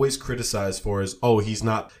always criticized for is,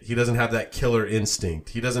 he doesn't have that killer instinct.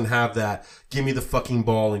 He doesn't have that give me the fucking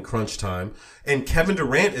ball in crunch time. And Kevin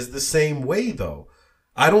Durant is the same way though.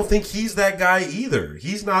 I don't think he's that guy either.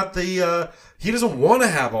 He's not he doesn't want to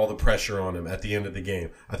have all the pressure on him at the end of the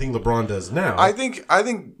game. I think LeBron does now. I think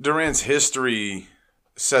Durant's history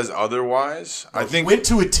says otherwise. I think he went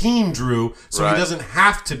to a team, Drew, so right. He doesn't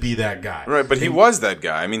have to be that guy. Right, but he was that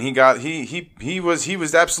guy. I mean, he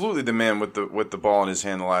was absolutely the man with the ball in his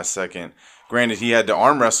hand the last second. Granted, he had to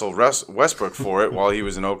arm wrestle Westbrook for it while he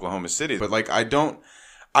was in Oklahoma City. But like I don't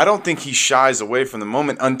think he shies away from the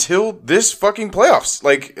moment until this fucking playoffs.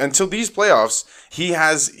 Like until these playoffs,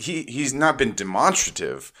 he's not been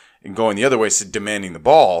demonstrative in going the other way, demanding the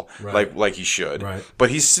ball right. like he should. Right.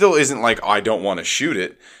 But he still isn't like I don't want to shoot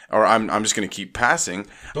it or I'm just going to keep passing.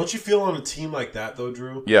 Don't you feel on a team like that though,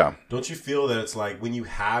 Drew? Yeah. Don't you feel that it's like when you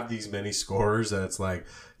have these many scorers that it's like,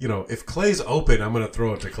 you know, if Klay's open, I'm going to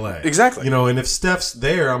throw it to Klay. Exactly. You know, and if Steph's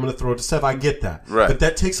there, I'm going to throw it to Steph. I get that. Right. But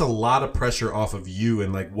that takes a lot of pressure off of you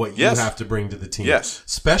and like what you have to bring to the team. Yes.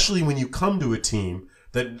 Especially when you come to a team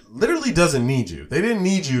that literally doesn't need you. They didn't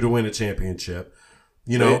need you to win a championship.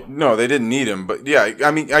 You know? No, they didn't need him. But yeah, I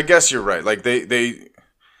mean, I guess you're right. Like they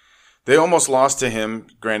almost lost to him,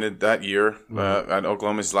 granted, that year at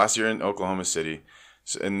Oklahoma's last year in Oklahoma City.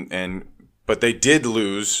 But they did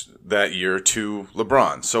lose that year to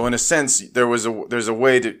LeBron. So in a sense, there's a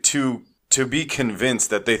way to be convinced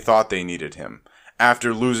that they thought they needed him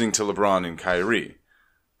after losing to LeBron and Kyrie.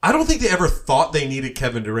 I don't think they ever thought they needed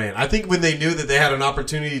Kevin Durant. I think when they knew that they had an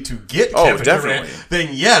opportunity to get Kevin Durant, then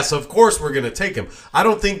yes, of course we're going to take him. I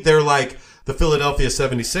don't think they're like the Philadelphia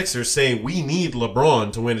 76ers saying we need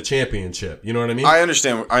LeBron to win a championship. You know what I mean? I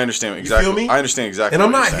understand exactly. You feel me? I understand exactly. And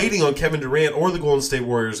I'm not hating on Kevin Durant or the Golden State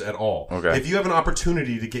Warriors at all. Okay. If you have an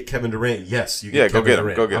opportunity to get Kevin Durant, yes, you get Kevin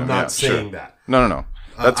Durant. Go get him. I'm not saying that. No.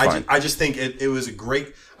 That's fine. I just think it was a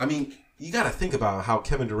great. I mean, you got to think about how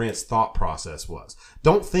Kevin Durant's thought process was.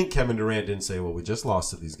 Don't think Kevin Durant didn't say, well, we just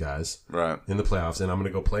lost to these guys in the playoffs, and I'm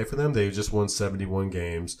going to go play for them. They just won 71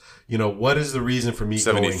 games. You know, what is the reason for me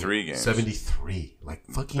 73 games. 73. Like,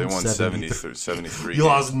 fucking they won 73. 73 You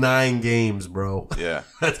lost 9 games, bro. Yeah.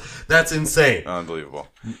 That's insane. Unbelievable.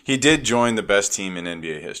 He did join the best team in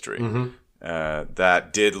NBA history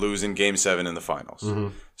that did lose in Game 7 in the finals. Mm-hmm.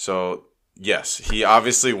 So, yes, he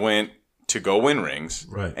obviously went to go win rings,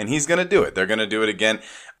 right? And he's going to do it. They're going to do it again.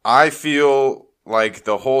 I feel like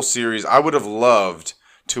the whole series, I would have loved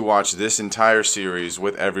to watch this entire series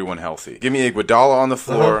with everyone healthy. Give me Iguodala on the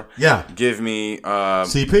floor. Yeah. Give me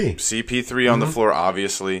CP3 on the floor,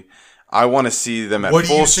 obviously. I want to see them at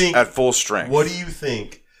full strength. What do you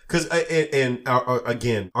think? Because,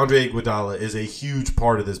 again, Andre Iguodala is a huge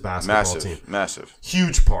part of this basketball team. Massive.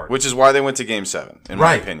 Huge part. Which is why they went to Game 7, in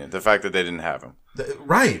my opinion. The fact that they didn't have him.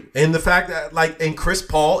 Right. And the fact that, and Chris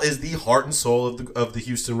Paul is the heart and soul of the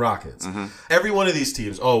Houston Rockets. Mm-hmm. Every one of these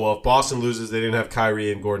teams, if Boston loses, they didn't have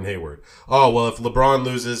Kyrie and Gordon Hayward. If LeBron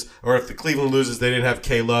loses, or if the Cleveland loses, they didn't have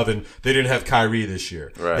K Love and they didn't have Kyrie this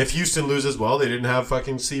year. Right. If Houston loses, they didn't have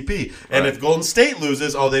fucking CP. And if Golden State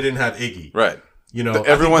loses, they didn't have Iggy. Right.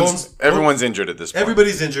 Everyone's injured at this point.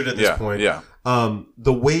 Everybody's injured at this point. Yeah.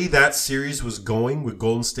 The way that series was going with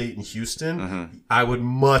Golden State and Houston, I would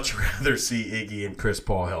much rather see Iggy and Chris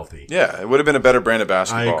Paul healthy. Yeah, it would have been a better brand of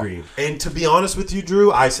basketball. I agree. And to be honest with you,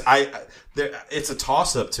 Drew, it's a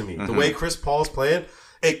toss-up to me. The way Chris Paul's playing,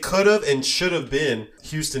 it could have and should have been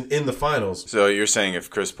Houston in the finals. So you're saying if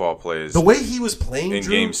Chris Paul plays the way he was playing in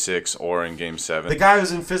Drew, Game 6 or in Game 7, the guy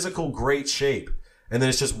was in physical great shape. And then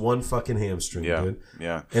it's just one fucking hamstring, dude.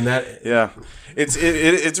 Yeah. And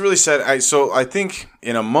it's really sad. So I think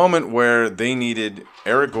in a moment where they needed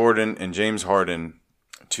Eric Gordon and James Harden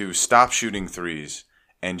to stop shooting threes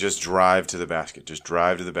and just drive to the basket,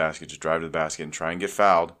 and try and get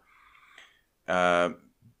fouled.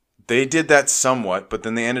 They did that somewhat, but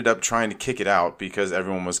then they ended up trying to kick it out because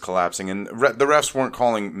everyone was collapsing. And the refs weren't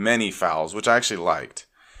calling many fouls, which I actually liked.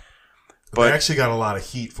 But they actually got a lot of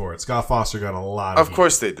heat for it. Scott Foster got a lot of heat. Of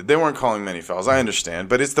course they did. They weren't calling many fouls. I understand.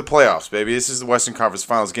 But it's the playoffs, baby. This is the Western Conference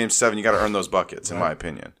Finals. Game 7, you got to earn those buckets, in my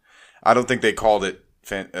opinion. I don't think they called it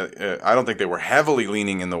I don't think they were heavily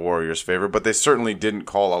leaning in the Warriors' favor, but they certainly didn't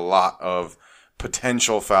call a lot of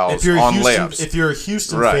potential fouls on layups. If you're a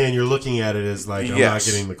Houston fan, you're looking at it as I'm not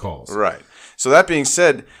getting the calls. Right. So that being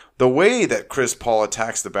said, the way that Chris Paul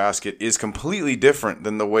attacks the basket is completely different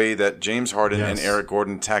than the way that James Harden and Eric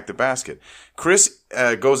Gordon attack the basket. Chris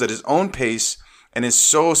goes at his own pace and is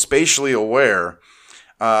so spatially aware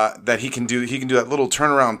that he can do that little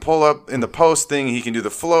turnaround pull up in the post thing. He can do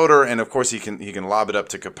the floater, and of course he can lob it up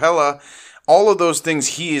to Capella. All of those things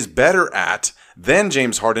he is better at than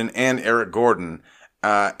James Harden and Eric Gordon,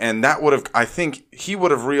 and that I think he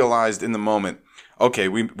would have realized in the moment. Okay,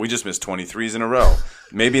 we just missed 23s in a row.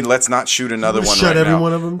 Maybe let's not shoot another one shut right every now.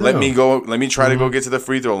 One of them down. Let me try to go get to the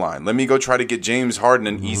free throw line. Let me go try to get James Harden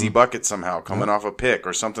an easy bucket somehow, coming off a pick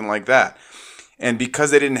or something like that. And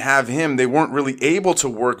because they didn't have him, they weren't really able to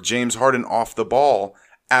work James Harden off the ball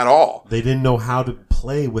at all. They didn't know how to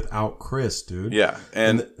play without Chris, dude. Yeah,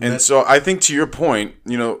 and so I think to your point,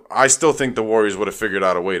 I still think the Warriors would have figured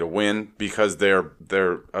out a way to win because they're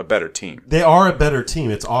a better team. They are a better team.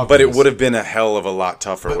 It's obvious. But it would have been a hell of a lot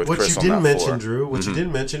tougher with Chris on that floor. What you didn't mention, Drew, you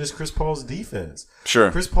didn't mention is Chris Paul's defense. Sure.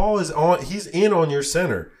 Chris Paul he's in on your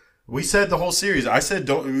center. We said the whole series. I said,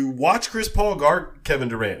 don't watch Chris Paul guard Kevin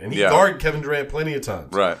Durant, and he guarded Kevin Durant plenty of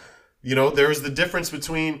times. Right. There's the difference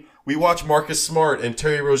between we watch Marcus Smart and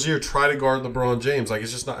Terry Rozier try to guard LeBron James.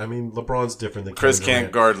 It's just not. LeBron's different than Chris Kevin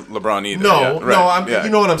can't guard LeBron either. You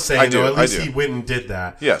know what I'm saying. I do. At least he went and did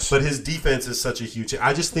that. Yes. But his defense is such a huge.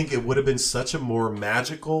 I just think it would have been such a more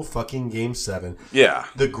magical fucking Game 7. Yeah.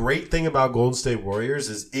 The great thing about Golden State Warriors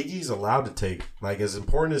is Iggy's allowed to take, as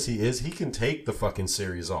important as he is, he can take the fucking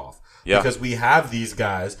series off. Yeah. Because we have these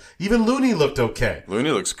guys. Even Looney looked okay.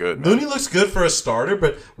 Looney looks good. Man. Looney looks good for a starter,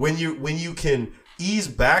 but when you can ease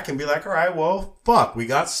back and be like, all right, well, fuck, we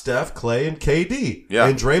got Steph, Clay, and KD. Yeah.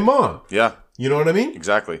 And Draymond. Yeah. You know what I mean?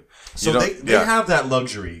 Exactly. So they have that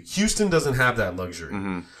luxury. Houston doesn't have that luxury.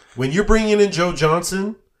 Mm-hmm. When you're bringing in Joe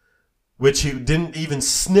Johnson, which he didn't even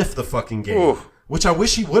sniff the fucking game. Ooh. Which I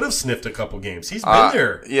wish he would have sniffed a couple games. He's been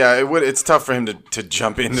there. Yeah, it's tough for him to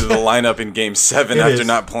jump into the lineup in Game 7 after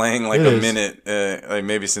not playing a minute,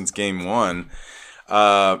 maybe since Game 1.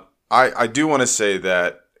 I do want to say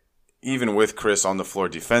that even with Chris on the floor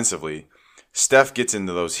defensively, Steph gets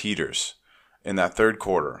into those heaters in that third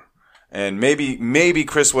quarter. And maybe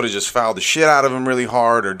Chris would have just fouled the shit out of him really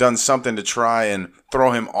hard or done something to try and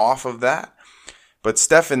throw him off of that. But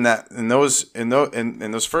Steph in those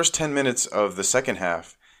first 10 minutes of the second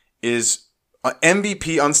half is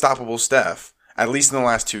MVP unstoppable Steph, at least in the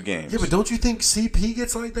last 2 games. Yeah, but don't you think CP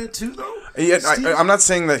gets like that too, though? Yeah, I'm not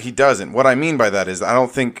saying that he doesn't. What I mean by that is I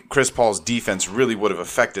don't think Chris Paul's defense really would have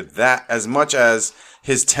affected that as much as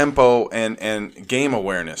his tempo and game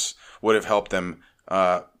awareness would have helped them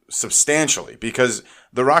substantially, because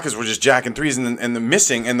the Rockets were just jacking threes and the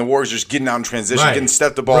missing, and the Warriors just getting out in transition, getting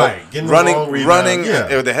stepped the ball, running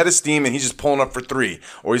with the head of steam, and he's just pulling up for 3,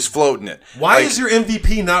 or he's floating it. Why is your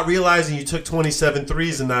MVP not realizing you took 27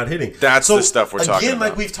 threes and not hitting? That's the stuff we're talking about. Again,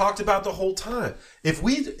 like we've talked about the whole time.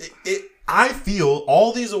 I feel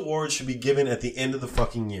all these awards should be given at the end of the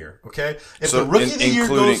fucking year. Okay, if So the rookie of the year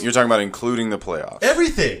goes, you're talking about including the playoffs.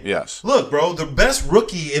 everything. Yes. Look, bro, the best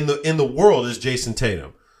rookie in the world is Jason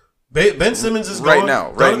Tatum. Ben Simmons is Right gone.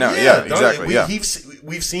 now. Right now. Yeah, exactly. Yeah.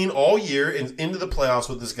 We've seen all year into the playoffs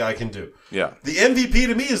what this guy can do. Yeah. The MVP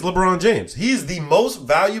to me is LeBron James. He's the most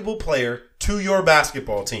valuable player to your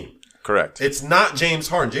basketball team. Correct. It's not James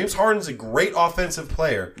Harden. James Harden's a great offensive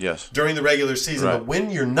player Yes. during the regular season. Right. But when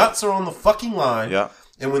your nuts are on the fucking line Yeah.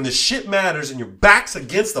 and when the shit matters and your back's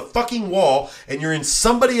against the fucking wall and you're in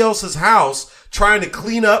somebody else's house trying to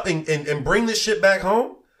clean up and bring this shit back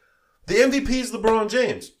home, the MVP is LeBron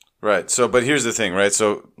James. Right. So, but here's the thing, right?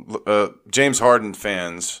 So, James Harden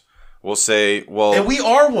fans will say, well. And we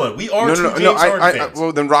are one. We are two James Harden fans.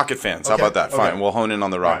 Well, then Rocket fans. How Okay, about that? Fine. okay. We'll hone in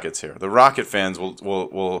on the Rockets here. The Rocket fans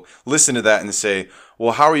will listen to that and say,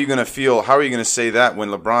 well, how are you going to feel? How are you going to say that when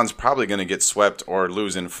LeBron's probably going to get swept or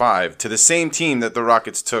lose in 5 to the same team that the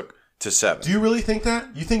Rockets took to 7? Do you really think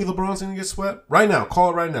that? You think LeBron's going to get swept? Right now.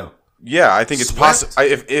 Call it right now. Yeah, I think it's Swept?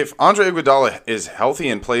 possible. If Andre Iguodala is healthy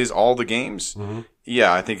and plays all the games, Mm-hmm.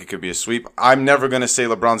 yeah, I think it could be a sweep. I'm never going to say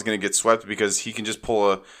LeBron's going to get swept because he can just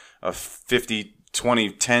pull a 50, 20,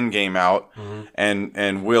 10 game out Mm-hmm.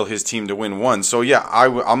 and will his team to win 1. So yeah,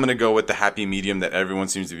 I'm going to go with the happy medium that everyone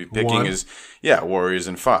seems to be picking 1. is Warriors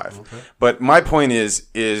in 5. Okay. But my point is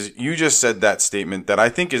you just said that statement that I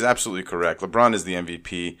think is absolutely correct. LeBron is the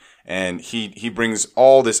MVP. And he brings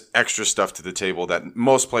all this extra stuff to the table that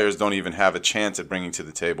most players don't even have a chance at bringing to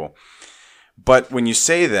the table. But when you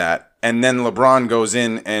say that, and then LeBron goes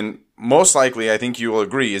in and most likely, I think you will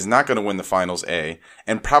agree, is not going to win the Finals A,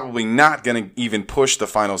 and probably not going to even push the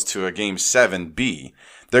Finals to a Game 7 B,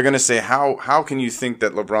 they're going to say, how can you think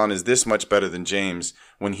that LeBron is this much better than James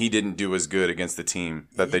when he didn't do as good against the team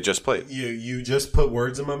that they just played? You just put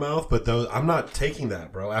words in my mouth, but I'm not taking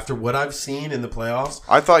that, bro. After what I've seen in the playoffs,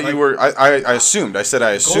 I thought you were. I assumed. I said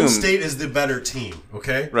I assumed. Golden State is the better team.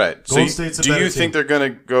 Okay, Right. Golden So State's a do better you team. think they're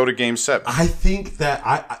going to go to Game 7? I think that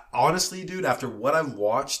I honestly, dude, after what I've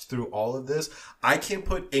watched through all of this, I can't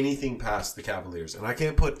put anything past the Cavaliers, and I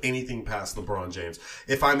can't put anything past LeBron James.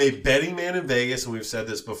 If I'm a betting man in Vegas, and we've said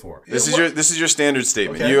this before, This is your standard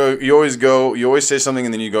statement. Okay. You always say something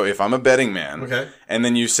and then you go, if I'm a betting man, Okay. and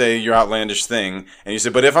then you say your outlandish thing and you say,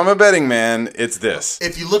 but if I'm a betting man, it's this.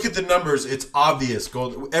 If you look at the numbers, it's obvious.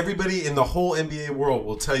 Everybody in the whole NBA world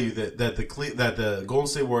will tell you that the Golden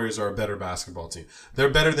State Warriors are a better basketball team. They're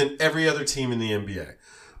better than every other team in the NBA.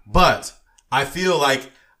 But I feel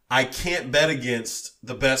like I can't bet against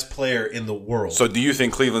the best player in the world. So do you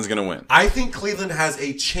think Cleveland's going to win? I think Cleveland has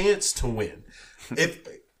a chance to win.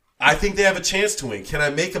 I think they have a chance to win. Can I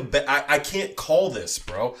make a bet? I can't call this,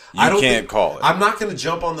 bro. I don't can't call it. I'm not going to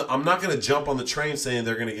jump on the train saying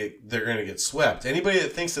they're going to get swept. Anybody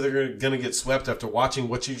that thinks that they're going to get swept after watching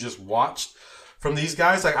what you just watched from these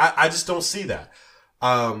guys, like I just don't see that.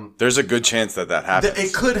 There's a good chance that happens.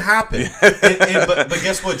 It could happen. but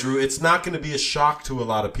guess what, Drew? It's not going to be a shock to a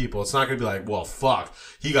lot of people. It's not going to be like, well, fuck,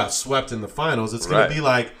 he got swept in the finals. It's going to be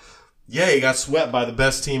like, yeah, he got swept by the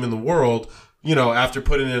best team in the world, after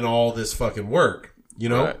putting in all this fucking work,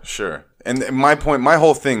 Right, sure. And my point, my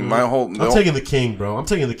whole thing, I'm taking the king, bro. I'm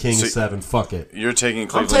taking the king in 7. Fuck it. You're taking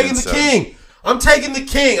Cleveland. I'm taking the king. I'm taking the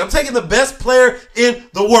king. I'm taking the best player in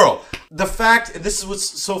the world. The fact, this is what's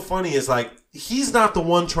so funny, is like, he's not the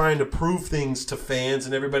one trying to prove things to fans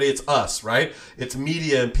and everybody. It's us, right? It's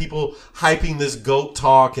media and people hyping this GOAT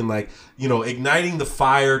talk and like, igniting the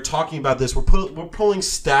fire, talking about this. We're pulling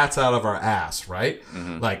stats out of our ass, right?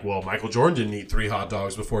 Mm-hmm. Like, well, Michael Jordan didn't eat 3 hot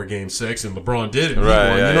dogs before Game 6 and LeBron did. And right, he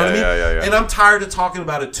won, you know what I mean? Yeah. And I'm tired of talking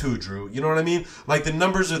about it too, Drew. You know what I mean? Like, the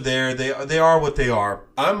numbers are there. They are what they are.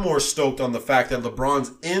 I'm more stoked on the fact that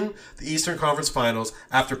LeBron's in the Eastern Conference Finals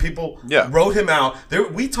after people wrote him out.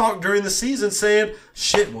 We talked during the season saying,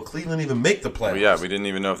 shit, will Cleveland even make the playoffs? Yeah, we didn't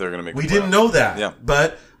even know if they were going to make the playoffs. We didn't know that. Yeah.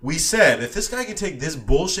 But we said, if this guy can take this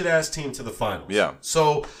bullshit-ass team to the finals. Yeah.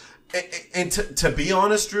 So, and to be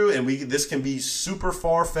honest, Drew, and this can be super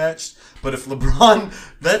far-fetched, but if LeBron,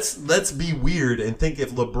 let's be weird and think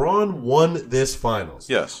if LeBron won this finals.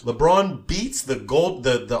 Yes. LeBron beats the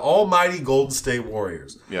almighty Golden State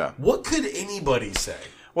Warriors. Yeah. What could anybody say?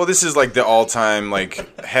 Well, this is like the all-time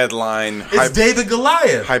headline. It's David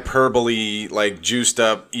Goliath. Hyperbole, juiced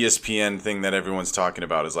up ESPN thing that everyone's talking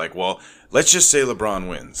about is like, well, let's just say LeBron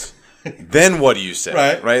wins. Then what do you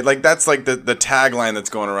say? Right? Like that's like the tagline that's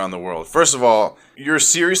going around the world. First of all, you're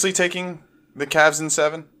seriously taking the Cavs in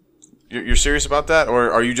 7? You're serious about that,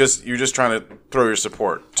 or are you're just trying to throw your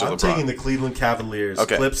support to LeBron? I'm taking the Cleveland Cavaliers.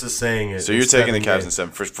 Okay. Clips is saying it. So you're taking the Cavs in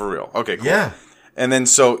 7 for real. Okay, cool. Yeah. And then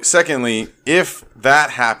so secondly, if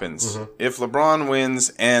that happens, if LeBron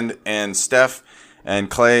wins and Steph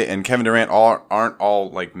and Clay and Kevin Durant aren't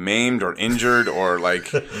all like maimed or injured or like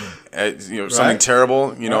something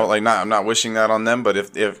terrible, like I'm not wishing that on them, but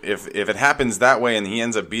if it happens that way and he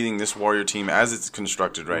ends up beating this Warrior team as it's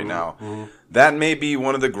constructed right now, that may be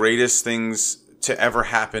one of the greatest things to ever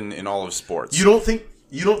happen in all of sports. You don't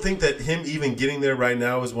think that him even getting there right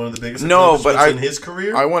now is one of the biggest accomplishments in his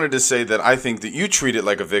career? I wanted to say that I think that you treat it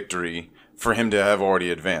like a victory for him to have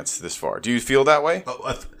already advanced this far. Do you feel that way?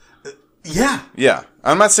 Yeah. Yeah.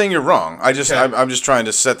 I'm not saying you're wrong. I'm just trying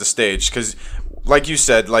to set the stage because, like you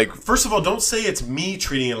said, first of all, don't say it's me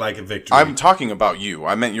treating it like a victory. I'm talking about you.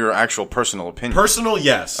 I meant your actual personal opinion. Personal,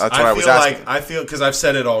 yes. That's what I was asking. I feel because I've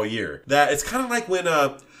said it all year that it's kind of like when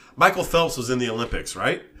Michael Phelps was in the Olympics,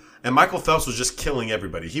 right? And Michael Phelps was just killing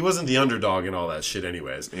everybody. He wasn't the underdog and all that shit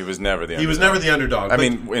anyways. He was never the underdog. He was never the underdog. I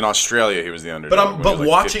mean, in Australia, he was the underdog. But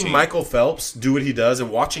watching 15. Michael Phelps do what he does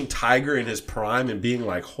and watching Tiger in his prime and being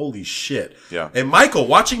like, holy shit. Yeah. And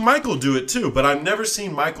watching Michael do it too. But I've never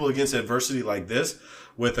seen Michael against adversity like this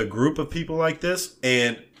with a group of people like this.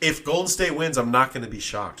 And if Golden State wins, I'm not going to be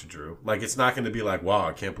shocked, Drew. Like, it's not going to be like, wow,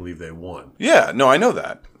 I can't believe they won. Yeah, no, I know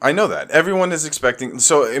that. Everyone is expecting.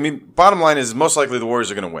 So, I mean, bottom line is most likely the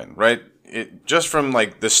Warriors are going to win, right? Just from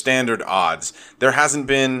like the standard odds, there hasn't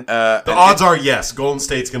been. The odds are yes, Golden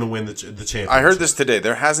State's going to win the championship. I heard this today.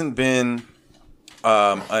 There hasn't been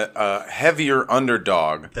a heavier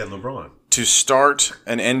underdog than LeBron to start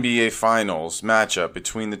an NBA Finals matchup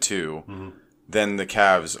between the two. Then the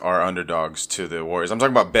Cavs are underdogs to the Warriors. I'm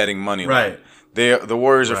talking about betting money line. Right. The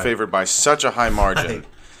Warriors are favored by such a high margin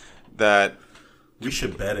that we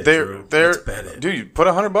should bet it. Drew. Let's bet it, dude. You put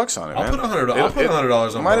 $100 on it. I'll put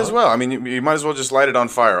 $100 on. Might as well. I mean, you might as well just light it on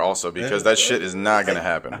fire, also, because that shit is not going to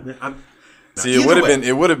happen. See, it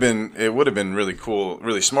would have been really cool,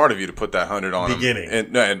 really smart of you to put that 100 on beginning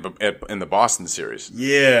in the Boston series.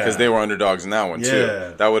 Yeah, because they were underdogs in that one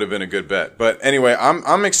too. That would have been a good bet. But anyway,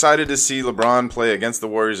 I'm excited to see LeBron play against the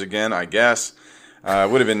Warriors again. I guess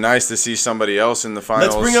it would have been nice to see somebody else in the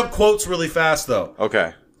finals. Let's bring up quotes really fast though.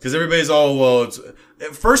 Okay, because everybody's all well.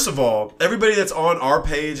 First of all, everybody that's on our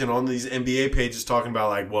page and on these NBA pages talking about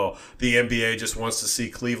like, well, the NBA just wants to see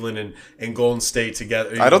Cleveland and Golden State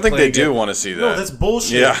together. I don't think they do want to see that. No, that's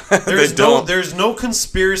bullshit. Yeah, there's no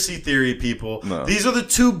conspiracy theory, people. No. These are the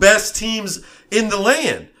two best teams in the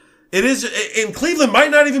land. It is, and Cleveland might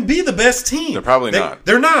not even be the best team. They're probably not.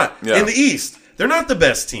 They're not in the East. They're not the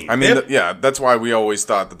best team. I mean, that's why we always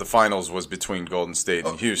thought that the finals was between Golden State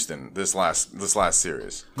and Houston this last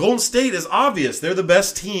series. Golden State is obvious. They're the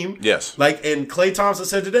best team. Yes. And Klay Thompson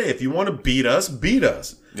said today, if you want to beat us, beat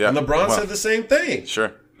us. Yeah. And LeBron said the same thing.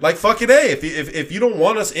 Sure. Like, fuck it, hey, if you don't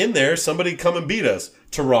want us in there, somebody come and beat us.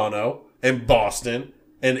 Toronto and Boston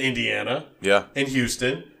and Indiana. Yeah. And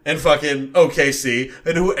Houston and fucking OKC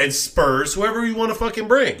and Spurs, whoever you want to fucking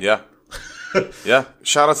bring. Yeah. Yeah.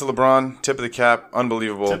 Shout out to LeBron. Tip of the cap.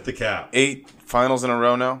 Unbelievable. Tip the cap. 8 finals in a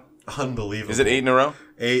row now. Unbelievable. Is it 8 in a row?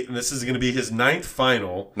 8, and this is going to be his 9th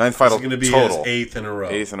final. 9th final. This is going to be total. his 8th in a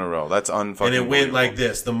row. 8th in a row. That's unfucking. And it went like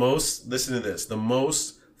this. Listen to this. The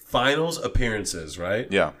most finals appearances,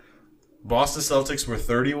 right? Yeah. Boston Celtics were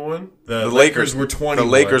 31. The Lakers were 21.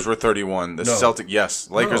 The Lakers were 31. The Celtics,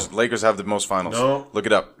 yes. Lakers have the most finals. No. Look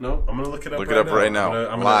it up. No, I'm going to look it up right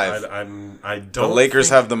now. Live. I don't The Lakers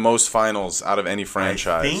have the most finals out of any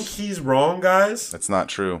franchise. I think he's wrong, guys. That's not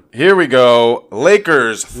true. Here we go.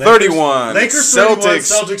 Lakers 31. Lakers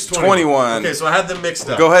Celtics 21. Okay, so I had them mixed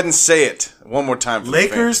up. Go ahead and say it one more time for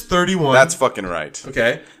Lakers 31. That's fucking right.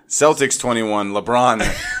 Okay. Celtics 21. LeBron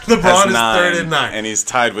is 9, third and 9. And he's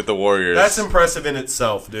tied with the Warriors. That's impressive in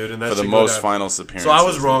itself, dude. And that for the most finals appearances. So I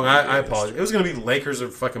was wrong. I apologize. It was going to be Lakers or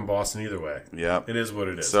fucking Boston either way. Yeah. It is what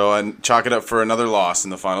it is. So chalk it up for another loss in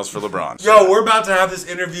the finals for LeBron. Yo, we're about to have this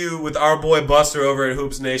interview with our boy Buster over at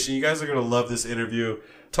Hoops Nation. You guys are going to love this interview.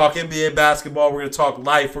 Talk NBA basketball. We're going to talk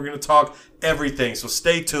life. We're going to talk everything. So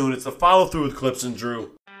stay tuned. It's the Follow Through with Clips and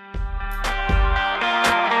Drew.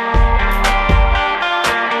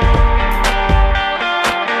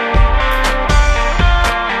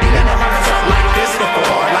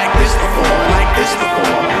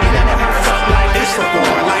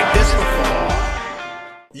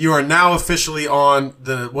 You are now officially on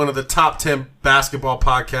one of the top 10 basketball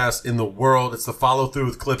podcasts in the world. It's the Follow Through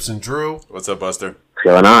with Clips and Drew. What's up, Buster? What's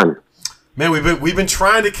going on? Man, we've been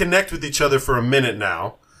trying to connect with each other for a minute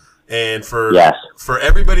now. And for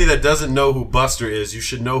everybody that doesn't know who Buster is, you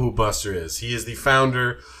should know who Buster is. He is the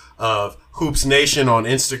founder of Hoops Nation on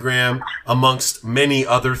Instagram, amongst many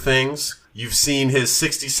other things. You've seen his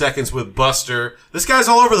 60 Seconds with Buster. This guy's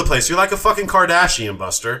all over the place. You're like a fucking Kardashian,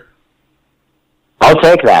 Buster. I'll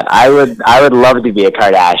take that. I would love to be a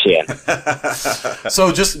Kardashian.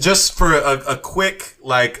 So just for a quick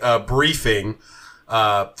briefing,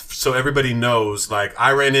 so everybody knows, like,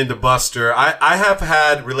 I ran into Buster. I have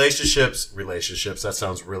had relationships. That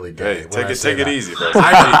sounds really gay. Hey, take it easy, bro.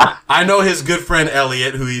 I know his good friend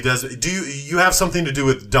Elliot, who he does. Do you have something to do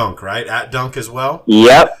with Dunk, right? At Dunk as well?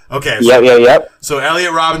 Yep. Okay. Yep. So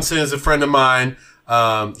Elliot Robinson is a friend of mine.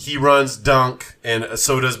 He runs Dunk, and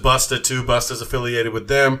so does Busta too. Busta's affiliated with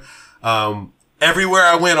them. Everywhere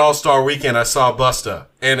I went All-Star Weekend, I saw Busta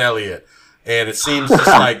and Elliot, and it seems just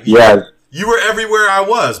like yes. You were everywhere I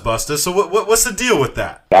was, Busta. So what's the deal with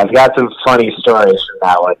that? I've got some funny stories from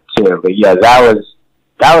that one too. But yeah, that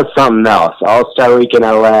was something else. All-Star Week in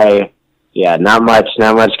LA. Yeah, not much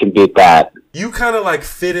can beat that. You kind of like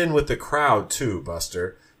fit in with the crowd too,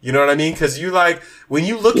 Buster. You know what I mean? Because you like, when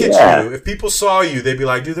you look at you, if people saw you, they'd be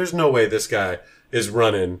like, dude, there's no way this guy is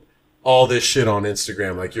running all this shit on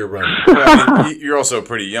Instagram like you're running. I mean, you're also a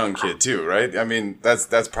pretty young kid too, right? I mean, that's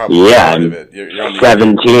probably part of it. You're only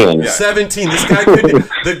 17. 17. This guy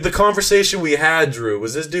couldn't. The conversation we had, Drew,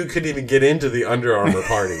 was this dude couldn't even get into the Under Armour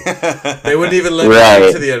party. They wouldn't even let him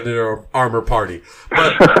into the Under Armour party.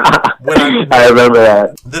 But I remember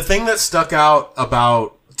that. The thing that stuck out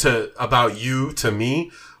about you to me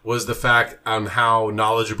was the fact on how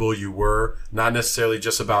knowledgeable you were, not necessarily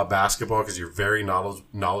just about basketball, because you're very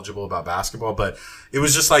knowledgeable about basketball, but it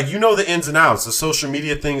was just like, you know, the ins and outs. The social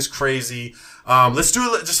media thing's crazy. Let's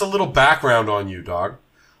do just a little background on you, dog.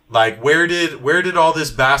 Like, where did all this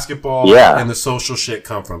basketball and the social shit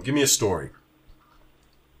come from? Give me a story.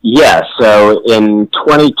 Yeah, so in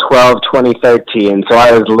 2012, 2013, so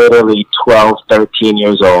I was literally 12, 13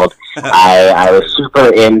 years old. I was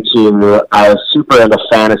super into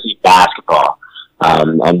fantasy basketball.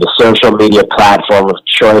 And the social media platform of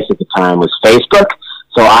choice at the time was Facebook.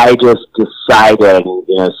 So I just decided,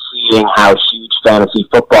 seeing how huge fantasy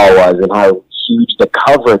football was and how huge the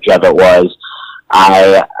coverage of it was,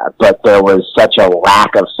 but there was such a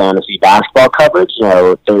lack of fantasy basketball coverage.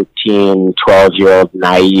 13, 12-year-old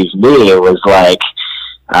naive me was like,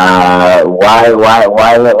 why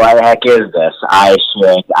the heck is this? I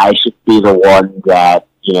should be the one that,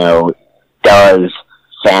 does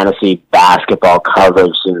fantasy basketball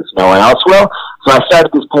coverage since no one else will. So I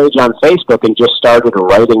started this page on Facebook and just started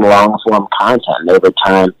writing long-form content. And over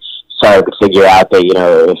time, started to figure out that,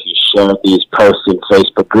 if you shared these posts in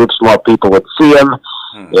Facebook groups, more people would see them.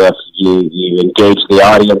 If you engage the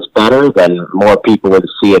audience better, then more people would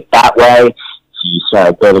see it that way. So you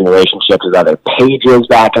started building relationships with other pages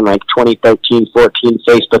back in 2013, 14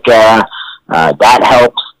 Facebook era. That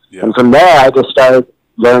helps. Yeah. And from there, I just started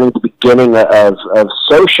learning the beginning of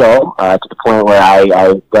social to the point where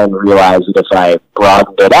I then realized that if I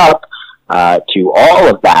broadened it up to all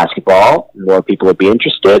of basketball, more people would be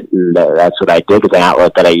interested, and that's what I did with an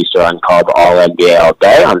outlet that I used to run called All NBA All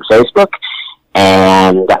Day on Facebook.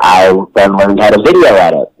 And I then learned how to video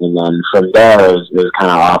edit, and then from there it was kind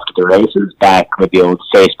of off to the races. Back with the old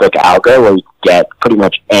Facebook algo, where you get pretty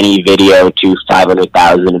much any video to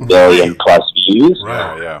 500,000, 1 billion plus views.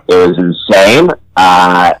 Right, yeah. It was insane,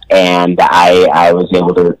 and I was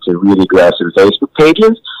able to really grow some Facebook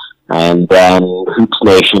pages. And then Hoops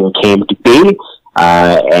Nation came to be,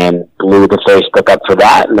 and blew the Facebook up for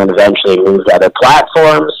that, and then eventually moved to other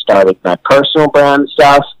platforms, started my personal brand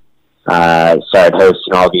stuff, started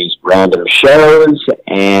hosting all these random shows,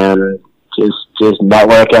 and just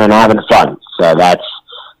networking and having fun. So that's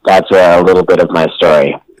a little bit of my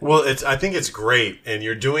story. Well, I think it's great, and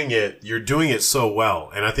you're doing it so well,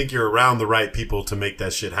 and I think you're around the right people to make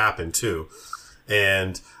that shit happen too.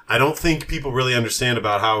 And I don't think people really understand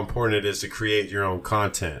about how important it is to create your own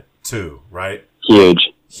content too, right?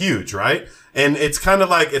 Huge, right? And it's kind of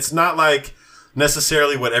like, it's not like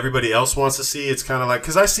necessarily what everybody else wants to see. It's kind of like,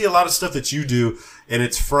 because I see a lot of stuff that you do, and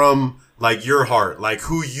it's from like your heart, like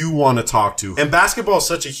who you want to talk to. And basketball is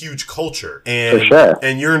such a huge culture, and for sure.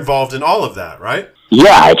 And you're involved in all of that, right?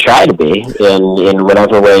 Yeah, I try to be in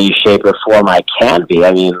whatever way, shape, or form I can be.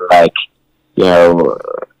 I mean,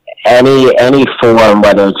 any form,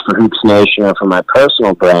 whether it's for Hoops Nation or for my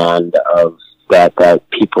personal brand of that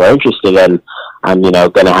people are interested in, I'm,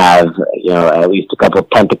 going to have, at least a couple of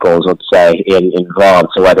tentacles, let's say, involved.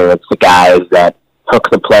 So whether it's the guys that hook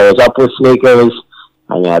the players up with sneakers,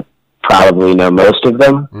 I probably know most of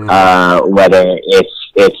them, whether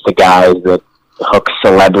it's the guys that hook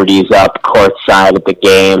celebrities up courtside at the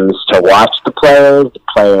games to watch the players'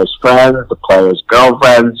 friends, the players'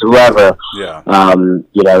 girlfriends, whoever. Yeah.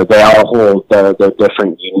 They all hold their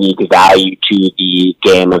different unique value to the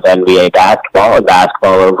game of NBA basketball and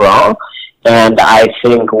basketball overall. And I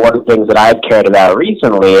think one of the things that I've cared about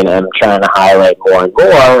recently, and I'm trying to highlight more and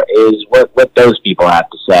more, is what those people have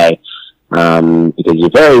to say. Because you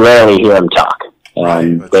very rarely hear them talk.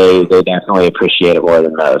 And they definitely appreciate it more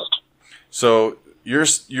than most. So you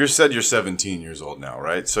said you're 17 years old now,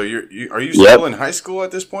 right? So are you still in high school at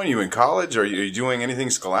this point? Are you in college? Are you doing anything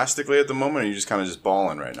scholastically at the moment? Or are you just kind of just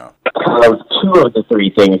balling right now? Two of the three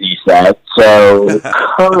things you said. So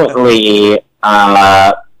currently,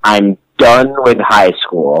 I'm done with high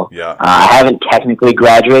school. Yeah. I haven't technically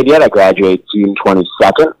graduated yet. I graduate June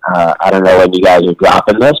 22nd. I don't know when you guys are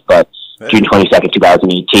dropping this, but June 22nd,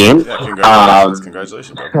 2018. Yeah,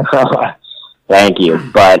 congratulations. Thank you.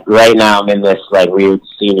 But right now I'm in this weird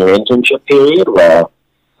senior internship period where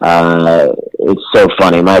it's so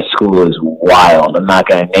funny. My school is wild. I'm not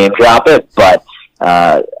going to name drop it, but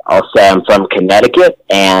I'll say I'm from Connecticut,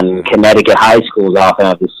 and Connecticut high schools often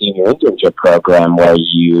have the senior internship program where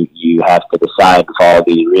you have to decide to follow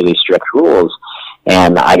these really strict rules.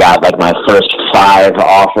 And I got my first 5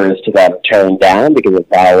 offers to them turned down because it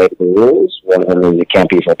violated the rules. One of them is it can't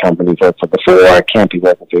be for a company you worked for before, can't be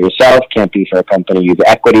working for yourself, can't be for a company you have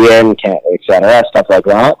equity in, et cetera, stuff like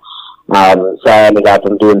that. So I ended up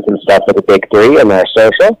doing some stuff with the Big Three and their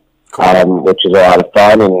social. Cool. Which is a lot of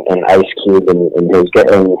fun, and Ice Cube and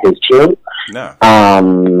his team.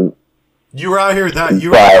 No. You were out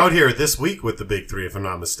here this week with the Big Three, if I'm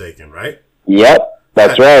not mistaken, right? Yep,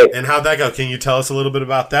 that's right. And how'd that go? Can you tell us a little bit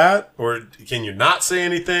about that, or can you not say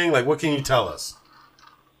anything? What can you tell us?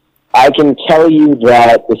 I can tell you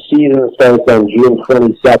that the season starts on June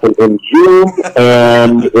 22nd in June,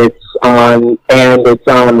 and it's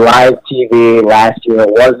on live TV. Last year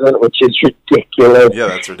it wasn't, which is ridiculous. Yeah,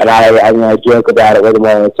 that's ridiculous. And I joke about it with them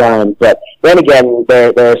all the time. But then again,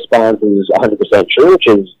 their response is 100% true, which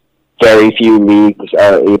is very few leagues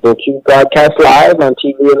are able to broadcast live on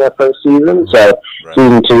TV in their first season. So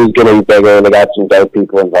Season 2 is going to be bigger. They got some dope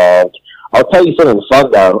people involved. I'll tell you something fun,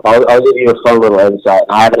 though. I'll give you a fun little insight.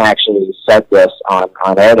 I haven't actually said this on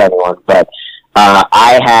air to anyone, but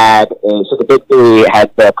so the Big Three had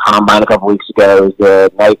the combine a couple weeks ago. It was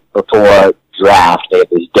the night before draft. They had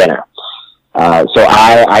this dinner. So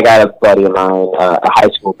I got a buddy of mine, a high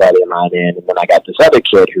school buddy of mine in, and then I got this other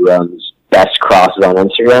kid who runs Best Crosses on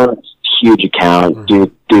Instagram. It's a huge account.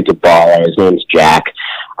 Dude's a baller. His name's Jack.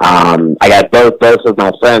 I got both of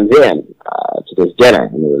my friends in to this dinner,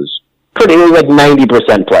 and it was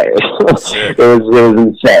 90% players. it was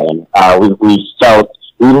insane.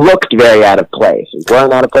 We looked very out of place. We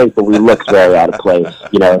weren't out of place, but we looked very out of place.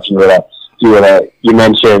 You mentioned,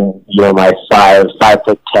 my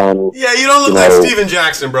 5'10". Yeah, you don't look like Steven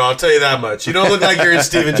Jackson, bro. I'll tell you that much. You don't look like you're in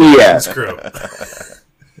Steven Jackson's crew.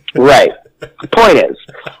 Right. The point is,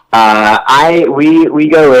 we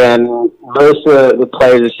go in. Most of the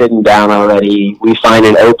players are sitting down already. We find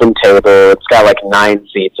an open table. It's got 9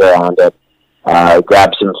 seats around it.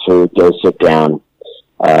 Grab some food, go sit down.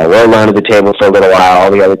 We're alone at the table for a little while.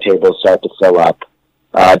 All the other tables start to fill up.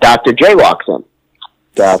 Dr. J walks in.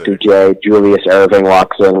 Dr. J, Julius Irving,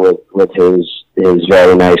 walks in with his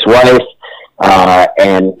very nice wife.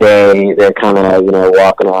 And they're kind of,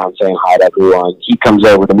 walking around saying hi to everyone. He comes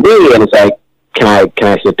over to me and is like, can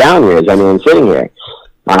I sit down here? Is anyone sitting here?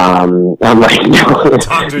 I'm like,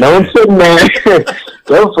 no one's sitting there.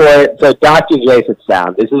 Go for it. So Dr. J sits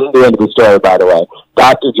down. This isn't the end of the story, by the way.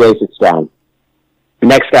 Dr. J sits down. The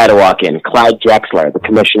next guy to walk in, Clyde Drexler, the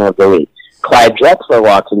commissioner of the league. Clyde Drexler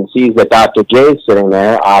walks in and sees that Dr. J is sitting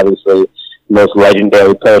there, obviously the most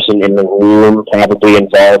legendary person in the room, probably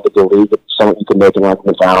involved with the league. It's someone you can make an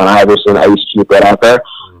argument for Allen Iverson, Ice Cube, whatever.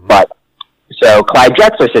 But so Clyde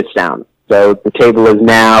Drexler sits down. So the table is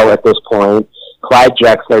now, at this point, Clyde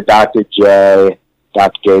Drexler, Dr. J,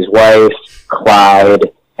 Dr. J's wife,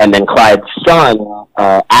 Clyde, and then Clyde's son,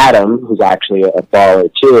 Adam, who's actually a baller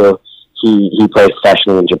too. He plays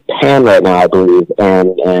professionally in Japan right now, I believe,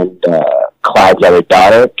 and Clyde's other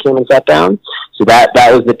daughter came and sat down. So that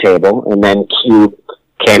was the table, and then Cube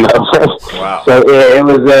came over. Wow. So it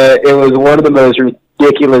was one of the most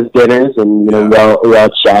ridiculous dinners, and we all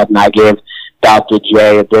chatted, and I gave Dr.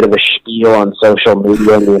 J a bit of a spiel on social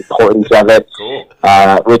media and the importance of it, cool.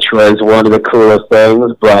 Which was one of the coolest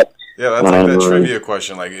things. But Yeah, that's like that trivia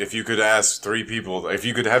question. Like, if you could ask 3 people, if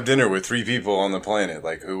you could have dinner with 3 people on the planet,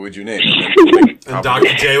 like, who would you name? And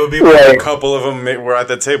Dr. J would be a couple of them were at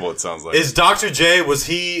the table, it sounds like. Is Dr. J, was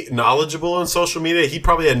he knowledgeable on social media? He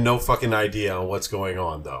probably had no fucking idea on what's going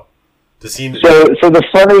on, though. Does he? So the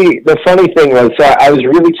funny thing was, so I was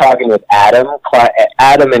really talking with Adam and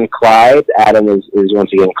Clyde. Adam is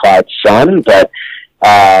once again Clyde's son, but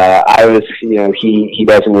I was, he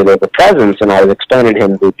doesn't really have a presence, and I was explaining to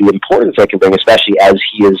him the importance they can bring, especially as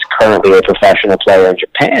he is currently a professional player in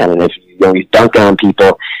Japan, and if he's dunking on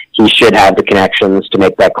people, he should have the connections to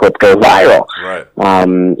make that clip go viral. Right.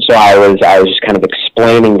 So I was just kind of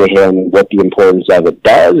explaining to him what the importance of it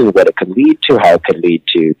does and what it could lead to, how it could lead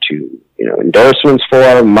to endorsements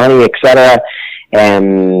for money, etc.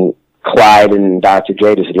 And Clyde and Dr.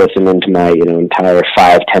 J just listened into my entire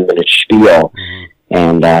 5-10 minute spiel. Mm-hmm.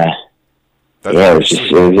 And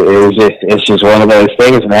it's just one of those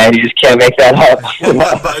things, man. You just can't make that up.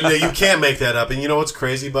 But, no, you can't make that up. And you know what's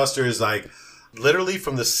crazy, Buster, is like literally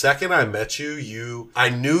from the second I met I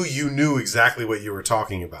knew you knew exactly what you were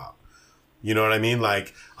talking about. You know what I mean?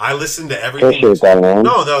 Like, I listened to everything. Appreciate that, man.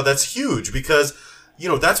 No, that's huge because,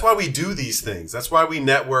 that's why we do these things. That's why we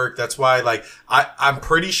network. That's why, like, I'm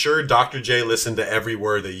pretty sure Dr. J listened to every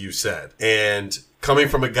word that you said. And coming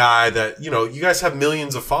from a guy that, you guys have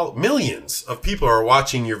millions of people are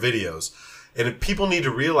watching your videos. And people need to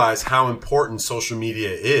realize how important social media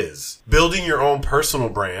is. Building your own personal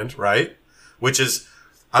brand, right? Which is,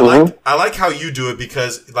 I like how you do it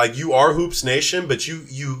because, like, you are Hoops Nation, but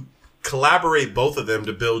you collaborate both of them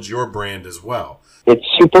to build your brand as well. It's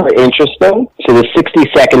super interesting. So the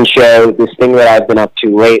 60-second show, this thing that I've been up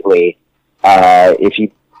to lately, if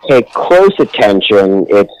you pay close attention,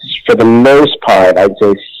 it's, for the most part, I'd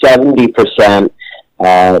say 70%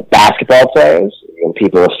 basketball players,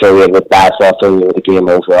 people affiliated with basketball, affiliated with the game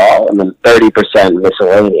overall, and then 30%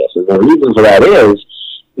 miscellaneous. And the reason for that is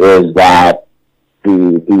that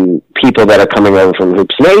the people that are coming over from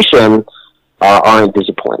Hoops Nation aren't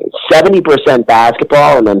disappointed. 70%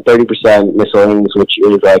 basketball and then 30% miscellaneous, which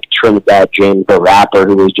is like Trinidad James, the rapper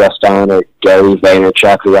who was just on, or Gary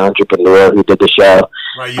Vaynerchuk, the entrepreneur who did the show.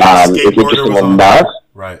 Right, it's interesting enough.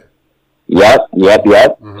 Right. Yep.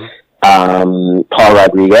 Mm-hmm. Paul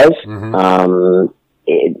Rodriguez. Mm-hmm.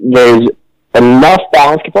 There's enough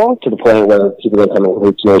basketball to the point where people that come in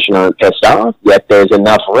Hoops Nation aren't pissed off, yet there's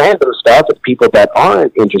enough random stuff that people that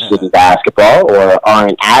aren't interested in basketball or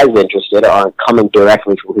aren't as interested or aren't coming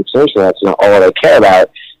directly from Hoops Nation, that's not all they care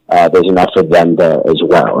about, there's enough of them there as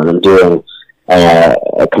well. And I'm doing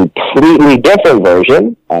a completely different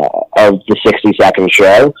version of the 60-second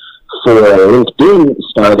show for LinkedIn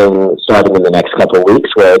starting in the next couple of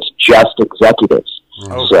weeks, where it's just executives.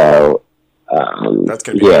 Oh. So that's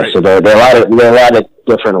gonna be great. So there are a lot of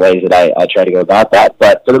different ways that I try to go about that,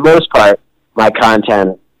 but for the most part, my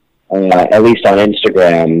content, at least on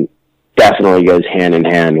Instagram, definitely goes hand in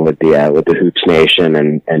hand with the Hoops Nation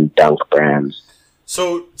and Dunk brands.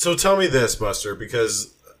 So tell me this, Buster,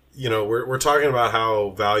 because we're talking about how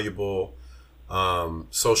valuable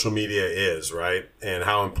social media is, right? And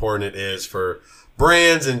how important it is for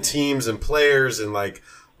brands and teams and players and like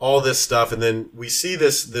all this stuff. And then we see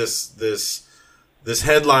this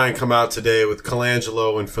headline come out today with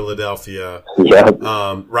Colangelo in Philadelphia. Yep.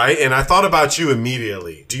 Right? And I thought about you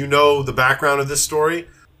immediately. Do you know the background of this story?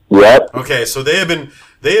 Yep. Okay, so they have been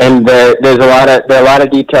and there's a lot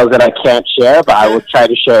of details that I can't share, but I will try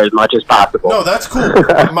to share as much as possible. No, that's cool.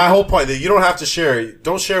 My whole point that you don't have to share.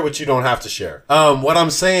 Don't share what you don't have to share. What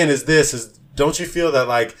I'm saying is don't you feel that,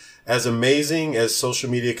 like, as amazing as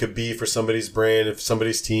social media could be for somebody's brand, if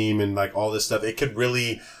somebody's team and like all this stuff, it could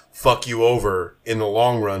really fuck you over in the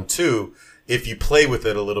long run too if you play with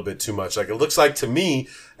it a little bit too much. Like, it looks like to me,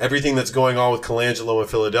 everything that's going on with Colangelo in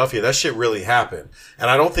Philadelphia, that shit really happened. And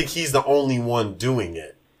I don't think he's the only one doing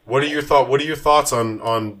it. What are your thoughts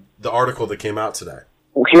on the article that came out today?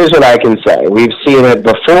 Well, here's what I can say. We've seen it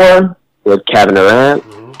before with Kevin Durant.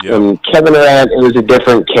 Mm-hmm. Yep. And Kevin Durant, it was a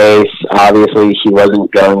different case. Obviously, he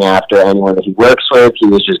wasn't going after anyone that he works with. He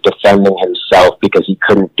was just defending himself because he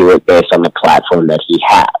couldn't do it based on the platform that he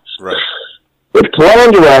has. Right. With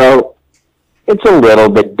Colangelo, it's a little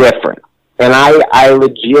bit different. And I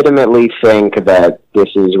legitimately think that this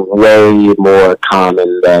is way more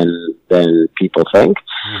common than people think.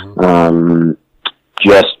 Mm-hmm.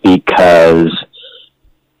 Just because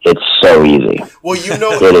it's so easy. Well,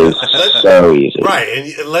 it is so easy. Right,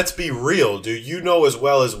 and let's be real, dude. You know as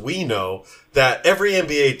well as we know that every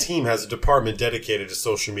NBA team has a department dedicated to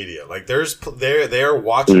social media. Like, they're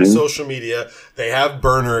watching Mm-hmm. social media. They have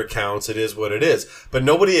burner accounts. It is what it is. But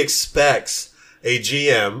nobody expects a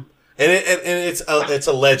GM And it's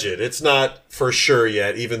alleged. It's not for sure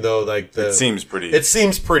yet, even though like It seems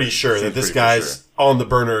pretty sure that this guy's on the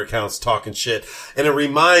burner accounts talking shit. And it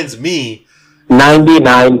reminds me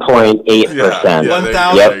 99.8%.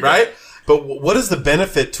 1,000, right? But what is the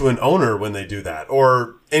benefit to an owner when they do that,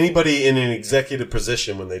 or anybody in an executive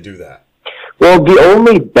position when they do that? Well, the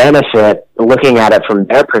only benefit, looking at it from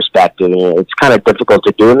their perspective, it's kind of difficult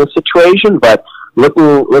to do in this situation, but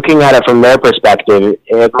looking at it from their perspective,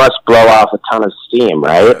 it must blow off a ton of steam,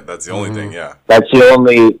 right? Yeah, that's the only thing, yeah. That's the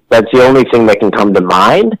only thing that can come to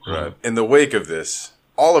mind. Right. In the wake of this,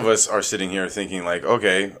 all of us are sitting here thinking like,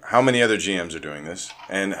 okay, how many other GMs are doing this?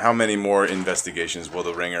 And how many more investigations will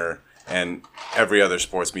The Ringer and every other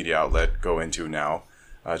sports media outlet go into now,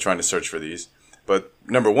 trying to search for these? But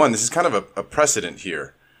number one, this is kind of a precedent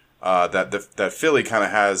here that Philly kind of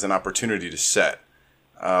has an opportunity to set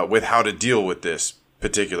with how to deal with this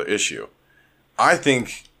particular issue. I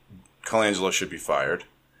think Colangelo should be fired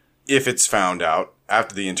if it's found out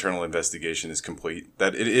after the internal investigation is complete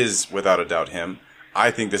that it is without a doubt him. I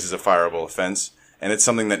think this is a fireable offense, and it's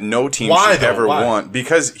something that no team should ever want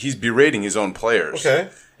because he's berating his own players. Okay,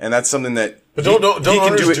 and that's something that. But don't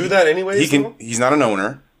owners do that anyway? He's not an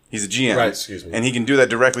owner. He's a GM, right? Excuse me. And he can do that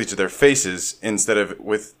directly to their faces instead of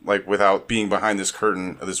without being behind this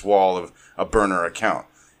curtain, this wall of a burner account.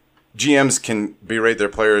 GMs can berate their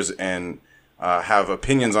players and have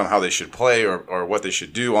opinions on how they should play or what they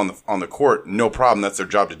should do on the court. No problem. That's their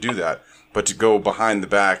job to do that. But to go behind the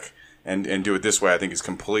back and do it this way, I think is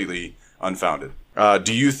completely unfounded.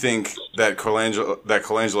 Do you think that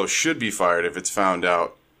Colangelo should be fired if it's found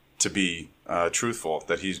out to be truthful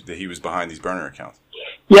that he was behind these burner accounts?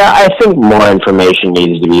 Yeah, I think more information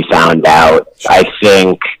needs to be found out. I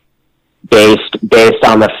think based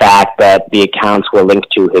on the fact that the accounts were linked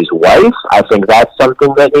to his wife, I think that's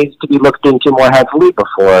something that needs to be looked into more heavily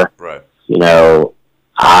before, right.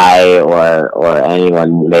 I or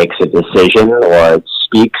anyone makes a decision or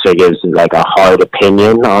speaks or gives like a hard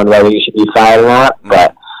opinion on whether he should be fired or not.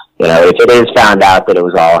 But if it is found out that it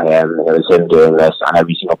was all him, it was him doing this on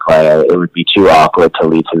every single player, it would be too awkward to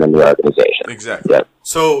leave him in the organization. Exactly. Yep.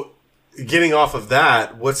 So, getting off of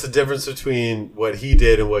that, what's the difference between what he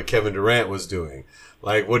did and what Kevin Durant was doing?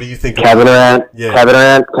 Like, what do you think? Kevin Durant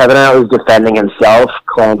was defending himself.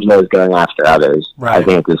 Colangelo was going after others. Right. I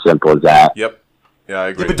think it's as simple as that. Yep. Yeah, I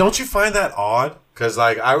agree. Yeah, but don't you find that odd? Because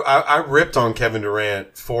I ripped on Kevin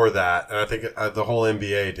Durant for that, and I think the whole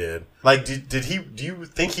NBA did. Like, do you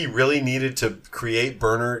think he really needed to create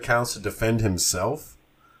burner accounts to defend himself?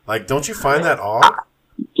 Like, don't you find that odd?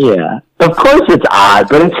 Yeah, of course it's odd,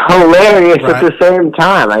 but it's hilarious at the same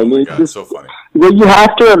time. I mean, it's so funny. Well, you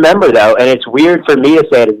have to remember though, and it's weird for me to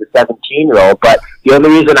say it as a 17-year-old, but the only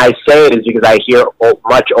reason I say it is because I hear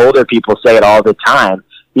much older people say it all the time.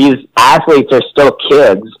 These athletes are still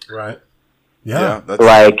kids. Right. Yeah.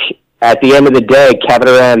 Like, at the end of the day, Kevin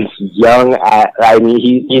Durant's young.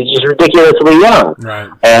 He's just ridiculously young. Right.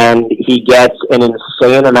 And he gets an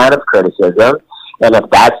insane amount of criticism. And if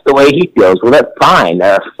that's the way he deals with it, fine.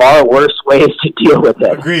 There are far worse ways to deal with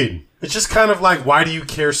it. Agreed. It's just kind of like, why do you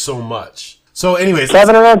care so much? So, anyways,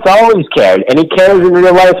 Kevin Durant's always cared, and he cares in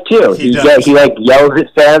real life too. He yells at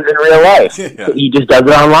fans in real life. Yeah. He just does it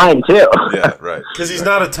online too. Yeah, right. Because he's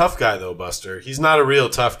not a tough guy, though, Buster. He's not a real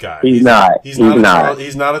tough guy. He's not. He's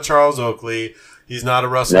not a Charles Oakley. He's not a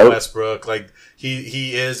Russell Westbrook. Like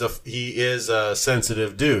he is a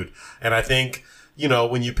sensitive dude, and I think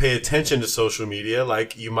when you pay attention to social media,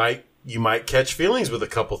 like you might catch feelings with a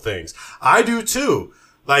couple things. I do too.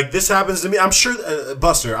 Like, this happens to me. I'm sure,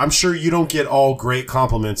 Buster, I'm sure you don't get all great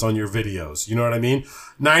compliments on your videos. You know what I mean?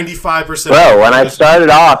 95%. Bro, when I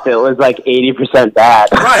started off, it was like 80% bad.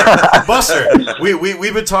 Right. Buster,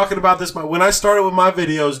 we've been talking about this. When I started with my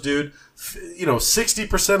videos, dude,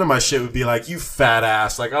 60% of my shit would be like, you fat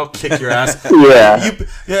ass. Like, I'll kick your ass.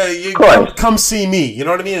 Come see me. You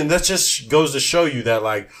know what I mean? And that just goes to show you that,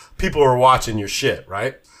 like, people are watching your shit,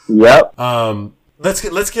 right? Yep.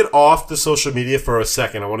 Let's get off the social media for a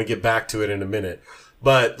second. I want to get back to it in a minute.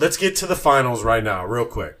 But let's get to the finals right now, real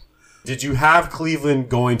quick. Did you have Cleveland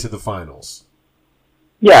going to the finals?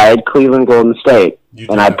 Yeah, I had Cleveland Golden State.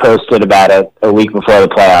 And I posted about it a week before the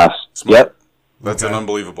playoffs. Smart. Yep. That's an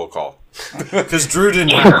unbelievable call. Because Drew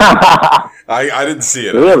didn't. I didn't see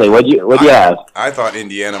it. Really? What'd you have? I thought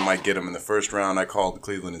Indiana might get him in the first round. I called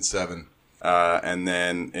Cleveland in 7. And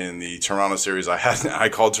then in the Toronto series, I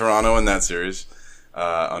called Toronto in that series.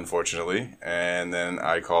 Unfortunately, and then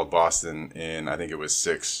I called Boston in, I think it was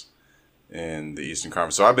 6 in the Eastern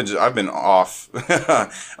Conference. So I've been off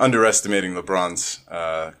underestimating LeBron's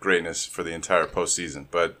greatness for the entire postseason.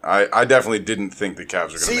 But I definitely didn't think the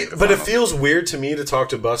Cavs were going to make the but finals. it feels weird to me to talk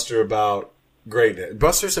to Buster about greatness.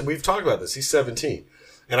 Buster said we've talked about this. He's 17,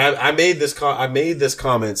 and I made this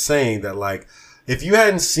comment saying that, like, if you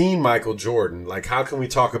hadn't seen Michael Jordan, like, how can we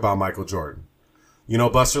talk about Michael Jordan? You know,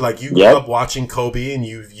 Buster, like, you grew up watching Kobe, and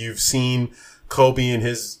you've seen Kobe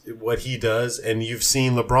and what he does, and you've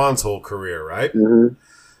seen LeBron's whole career, right? Mm-hmm.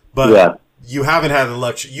 But you haven't had the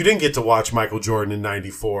luxury. You didn't get to watch Michael Jordan in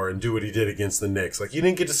 '94 and do what he did against the Knicks. Like, you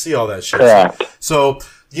didn't get to see all that shit. Correct. So,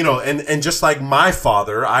 you know, and just like my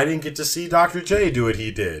father, I didn't get to see Dr. J do what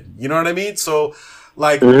he did. You know what I mean? So,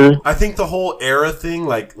 like, I think the whole era thing,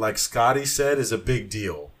 like Scotty said, is a big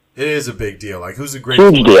deal. It is a big deal. Like, who's a great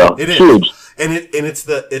Huge deal. It is. Huge. And it's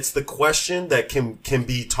the question that can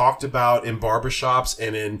be talked about in barbershops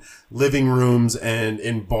and in living rooms and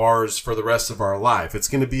in bars for the rest of our life. It's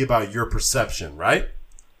going to be about your perception, right?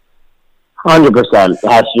 100%. It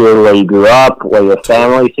has to do with where you grew up, where your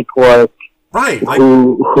family supports, Right. Like,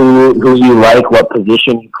 who you like, what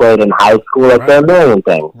position you played in high school. Like, there are a million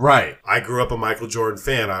things. right. I grew up a Michael Jordan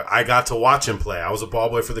fan. I got to watch him play. I was a ball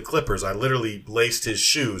boy for the Clippers. I literally laced his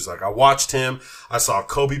shoes. Like, I watched him. I saw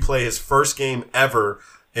Kobe play his first game ever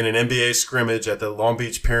in an NBA scrimmage at the Long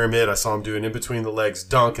Beach Pyramid. I saw him do an in-between-the-legs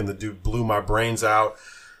dunk, and the dude blew my brains out.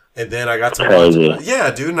 And then I got to watch.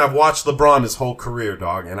 Yeah, dude, and I've watched LeBron his whole career,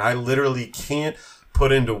 dog. And I literally can't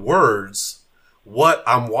put into words what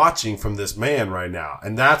I'm watching from this man right now.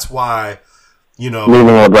 And that's why, you know. Meaning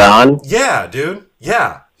LeBron? Yeah, dude.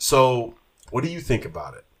 Yeah. So, what do you think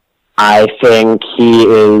about it? I think he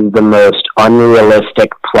is the most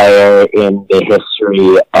unrealistic player in the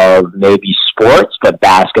history of maybe sports, but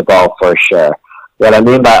basketball for sure. What I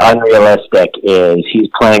mean by unrealistic is he's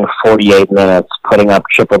playing 48 minutes, putting up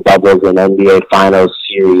triple-doubles in NBA Finals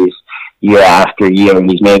series year after year.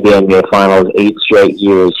 He's made the NBA Finals 8 straight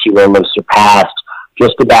years. He will have surpassed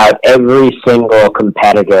just about every single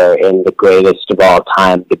competitor in the greatest of all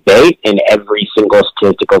time debate in every single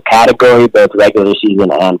statistical category, both regular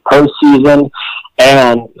season and postseason.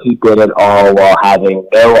 And he did it all while having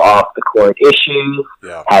no off-the-court issues,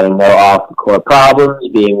 having no off-the-court problems,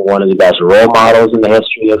 being one of the best role models in the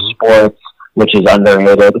history of sports, which is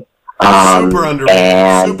underrated. Super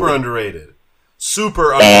underrated. Super underrated.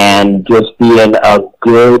 Super underrated. And just being a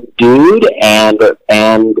good dude and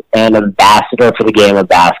ambassador for the game of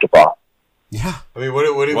basketball. Yeah. I mean, what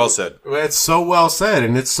well said. It's so well said,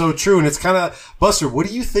 and it's so true. And it's kind of, Buster, what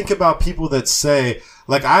do you think about people that say,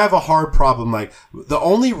 like, I have a hard problem. Like, the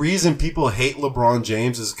only reason people hate LeBron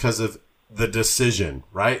James is because of the decision,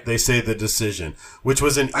 right? They say the decision, which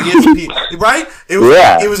was an ESPN, right? It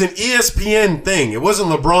was an ESPN thing. It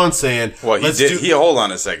wasn't LeBron saying, well, hold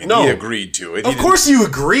on a second. No. He agreed to it. Of course you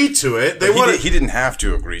agreed to it. He didn't have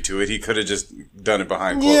to agree to it. He could have just done it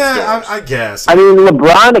behind closed doors. I guess. I mean,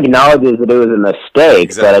 LeBron acknowledges that it was a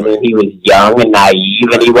mistake, but I mean, he was young and naive,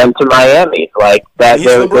 and he went to Miami. Like, that,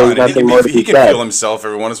 there's nothing more to be said. He can feel himself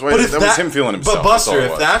every once in a while. That was him feeling himself. But Buster,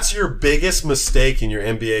 if that's your biggest mistake in your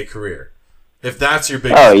NBA career, if that's your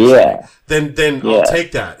biggest mistake, then I'll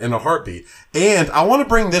take that in a heartbeat. And I want to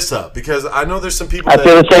bring this up because I know there's some people I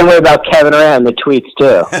feel the same way about Kevin Durant and the tweets,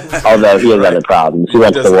 too. Although he has other problems. He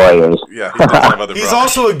went to the Warriors. Yeah, he does have other He's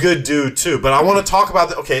problems. also a good dude, too. But I want to talk about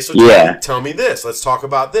that. Okay, so tell me this. Let's talk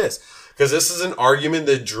about this. Because this is an argument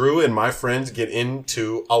that Drew and my friends get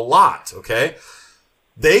into a lot, okay?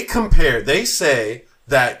 They say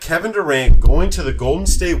that Kevin Durant going to the Golden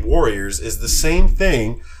State Warriors is the same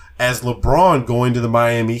thing as LeBron going to the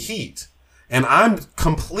Miami Heat. And I'm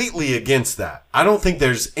completely against that. I don't think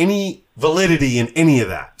there's any validity in any of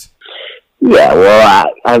that. Yeah, well,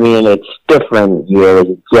 I mean, it's different years,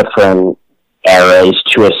 different eras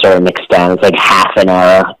to a certain extent. It's like half an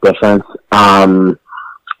era difference.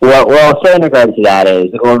 What I'll say in regards to that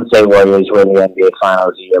is the Golden State Warriors were in the NBA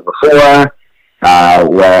Finals the year before,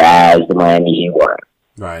 whereas the Miami Heat weren't.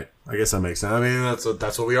 Right. I guess that makes sense. I mean,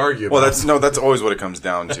 that's what we argue about. Well, that's always what it comes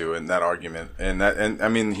down to in that argument. And I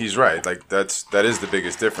mean, he's right. Like, that is the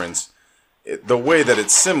biggest difference. The way that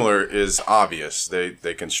it's similar is obvious.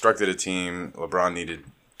 They constructed a team. LeBron needed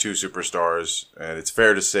 2 superstars, and it's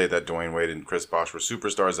fair to say that Dwayne Wade and Chris Bosh were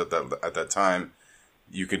superstars at that time.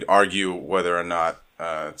 You could argue whether or not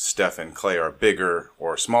Steph and Clay are bigger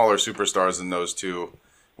or smaller superstars than those two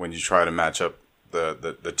when you try to match up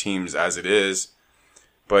the teams as it is.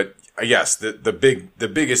 But yes, the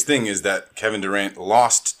biggest thing is that Kevin Durant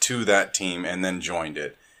lost to that team and then joined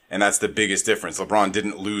it. And that's the biggest difference. LeBron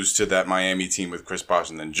didn't lose to that Miami team with Chris Bosh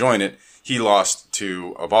and then join it. He lost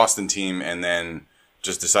to a Boston team and then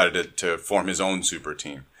just decided to form his own super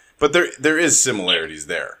team. But there is similarities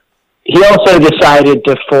there. He also decided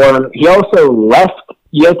to form. He also left.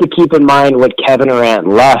 You have to keep in mind what Kevin Durant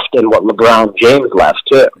left and what LeBron James left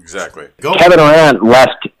too. Exactly. Kevin Durant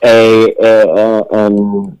left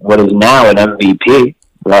what is now an MVP,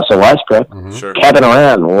 Russell Westbrook. Mm-hmm. Sure. Kevin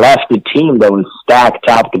Durant left a team that was stacked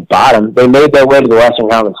top to bottom. They made their way to the Western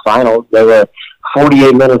Conference Finals. They were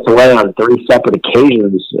 48 minutes away on 3 separate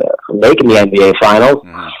occasions from making the NBA Finals.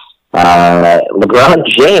 Mm-hmm. LeBron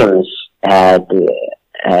James had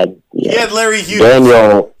he had Larry Hughes.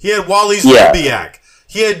 Daniel. He had Wally Szczerbiak.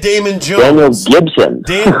 He had Damon Jones. Daniel Gibson.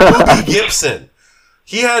 Boogie Gibson.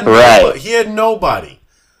 He had nobody.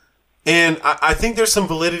 And I think there's some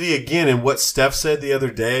validity again in what Steph said the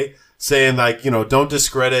other day, saying like, don't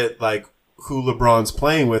discredit like who LeBron's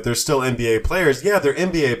playing with. They're still NBA players. Yeah, they're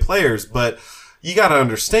NBA players, but you got to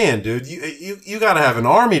understand, dude. You got to have an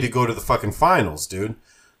army to go to the fucking finals, dude.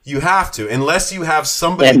 You have to, unless you have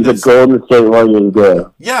somebody. And the Golden State Warriors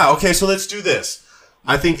do. Yeah. Okay. So let's do this.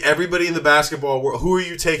 I think everybody in the basketball world. Who are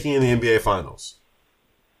you taking in the NBA Finals?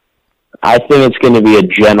 I think it's going to be a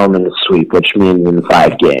gentleman's sweep, which means in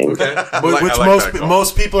 5 games. Okay. Which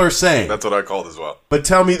most people are saying. That's what I called as well. But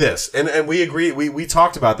tell me this, and we agree. We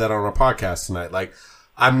talked about that on our podcast tonight. Like,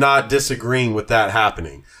 I'm not disagreeing with that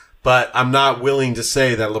happening, but I'm not willing to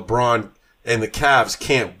say that LeBron and the Cavs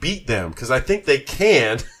can't beat them, because I think they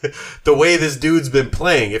can. The way this dude's been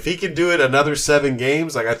playing, if he can do it another 7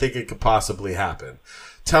 games, like I think it could possibly happen.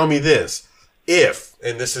 Tell me this: if,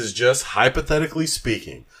 and this is just hypothetically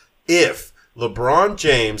speaking, if LeBron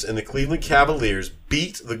James and the Cleveland Cavaliers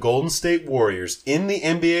beat the Golden State Warriors in the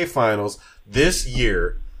NBA Finals this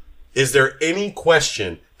year, is there any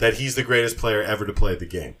question that he's the greatest player ever to play the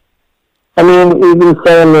game? I mean, we've been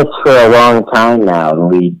saying this for a long time now, and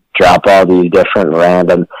we drop all these different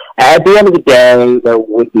random. At the end of the day, there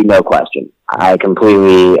would be no question. I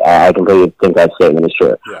completely think that statement is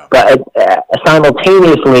true. Yeah. But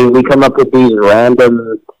simultaneously, we come up with these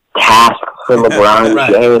random tasks for LeBron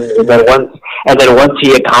Right. James, and then once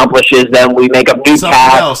he accomplishes them, we make up new Something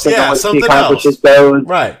tasks. else. And then Yeah, once something he accomplishes else. those,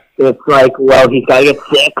 Right. it's like, well, he's got to get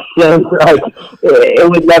 6, and like it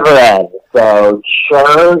would never end. So,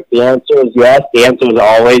 sure, the answer is yes. The answer is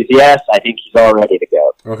always yes. I think he's all ready to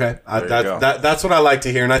go. Okay, There you go. That's what I like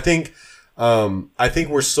to hear, and I think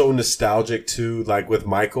we're so nostalgic too, like with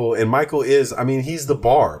Michael, and Michael is, I mean, he's the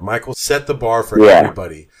bar. Michael set the bar for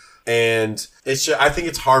everybody, and it's just, I think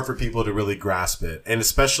it's hard for people to really grasp it, and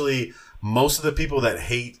especially most of the people that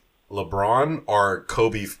hate LeBron are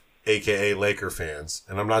Kobe, aka Laker fans,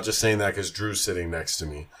 and I'm not just saying that because Drew's sitting next to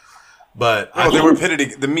me. But they were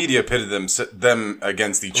pitted. The media pitted them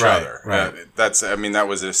against each other. Right. That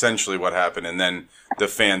was essentially what happened. And then the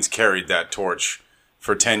fans carried that torch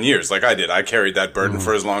for 10 years, like I did. I carried that burden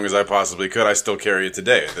for as long as I possibly could. I still carry it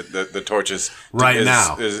today. The torch is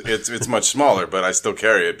now. It's much smaller, but I still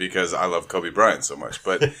carry it because I love Kobe Bryant so much.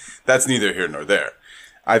 But that's neither here nor there.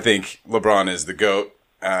 I think LeBron is the GOAT.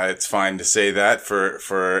 It's fine to say that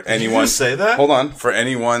for anyone. You just say that? Hold on, for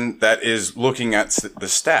anyone that is looking at the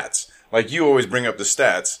stats. Like you always bring up the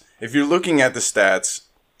stats. If you're looking at the stats,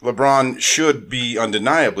 LeBron should be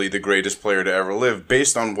undeniably the greatest player to ever live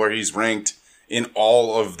based on where he's ranked in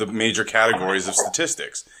all of the major categories of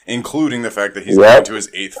statistics, including the fact that he's going to his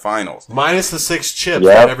 8th finals. minus the 6 chips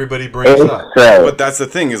that everybody brings up. But that's the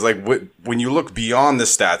thing is like when you look beyond the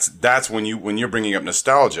stats, that's when you're bringing up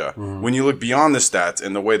nostalgia. When you look beyond the stats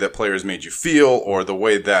and the way that players made you feel, or the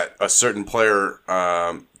way that a certain player,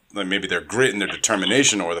 like maybe their grit and their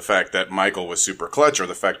determination, or the fact that Michael was super clutch, or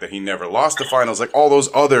the fact that he never lost the finals, like all those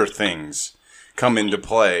other things come into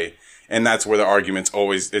play. And that's where the argument's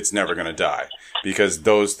always, it's never going to die, because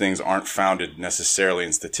those things aren't founded necessarily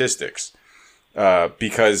in statistics.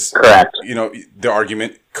 Because, Correct. The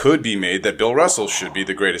argument could be made that Bill Russell should be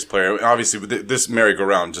the greatest player. Obviously, this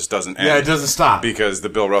merry-go-round just doesn't end. Yeah, it doesn't stop. Because the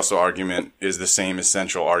Bill Russell argument is the same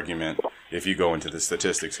essential argument if you go into the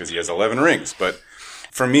statistics, because he has 11 rings. But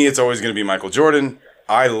for me, it's always going to be Michael Jordan.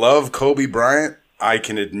 I love Kobe Bryant. I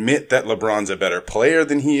can admit that LeBron's a better player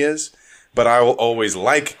than he is, but I will always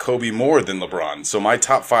like Kobe more than LeBron. So my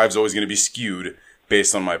top 5 is always going to be skewed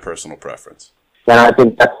based on my personal preference. And I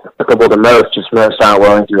think that's applicable to most, just most aren't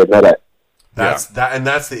willing to admit it. That's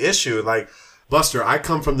the issue. Like, Buster, I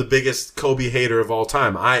come from the biggest Kobe hater of all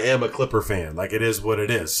time. I am a Clipper fan. Like, it is what it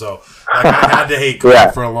is. So, like, I had to hate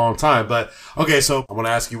Kobe for a long time. But, okay, so I want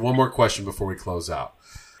to ask you one more question before we close out.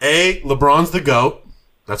 A, LeBron's the GOAT.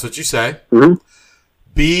 That's what you say. Mm-hmm.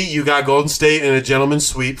 B, you got Golden State in a gentleman's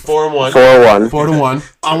sweep, 4-1. 4-1.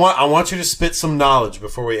 4-1. I want you to spit some knowledge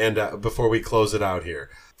before we close it out here.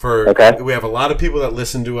 We have a lot of people that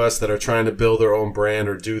listen to us that are trying to build their own brand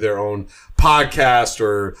or do their own podcast,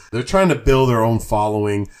 or they're trying to build their own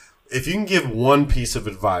following. If you can give one piece of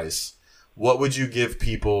advice, what would you give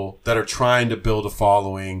people that are trying to build a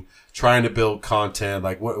following, trying to build content?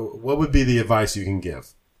 Like, what would be the advice you can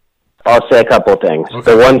give? I'll say a couple things.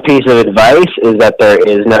 Okay. The one piece of advice is that there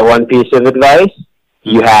is no one piece of advice.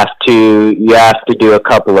 You have to do a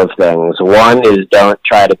couple of things. One is don't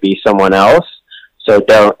try to be someone else. So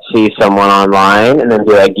don't see someone online and then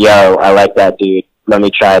be like, yo, I like that dude. Let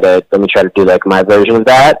me try to do like my version of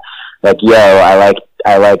that. Like, yo, I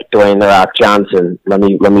like Dwayne The Rock Johnson. Let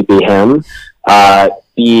me be him.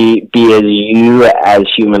 Be as you as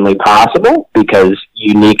humanly possible, because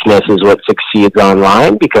uniqueness is what succeeds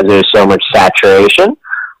online because there's so much saturation.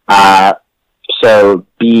 So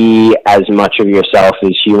be as much of yourself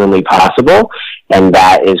as humanly possible, and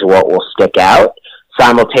that is what will stick out.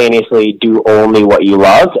 Simultaneously, do only what you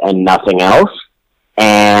love and nothing else,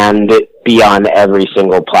 and be on every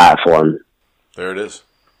single platform. There it is.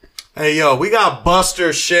 Hey, yo, we got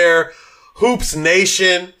Buster Share, Hoops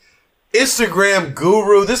Nation, Instagram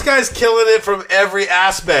guru. This guy's killing it from every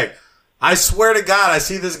aspect. I swear to God, I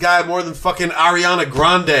see this guy more than fucking Ariana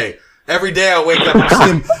Grande. Every day I wake up and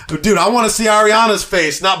see him. Dude, I want to see Ariana's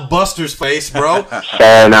face, not Buster's face, bro.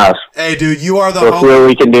 Fair enough. Hey, dude, you are the We'll see what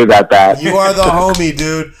we can do about that. You are the homie,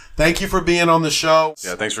 dude. Thank you for being on the show.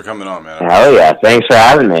 Yeah, thanks for coming on, man. Hell yeah. Thanks for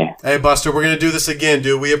having me. Hey, Buster, we're going to do this again,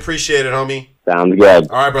 dude. We appreciate it, homie. Sounds good.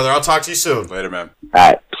 All right, brother. I'll talk to you soon. Later, man. All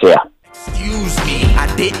right. See ya. Excuse me, I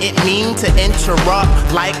didn't mean to interrupt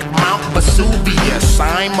like Mount Vesuvius.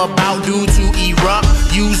 I'm about due to erupt.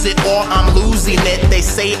 Use it or I'm losing it. They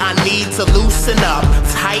say I need to loosen up.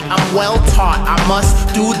 Tight, I'm well taught. I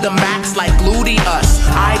must do the max like gluteus.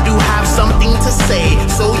 I do have something to say,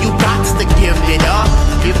 so you got to give it up.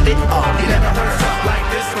 Give it up.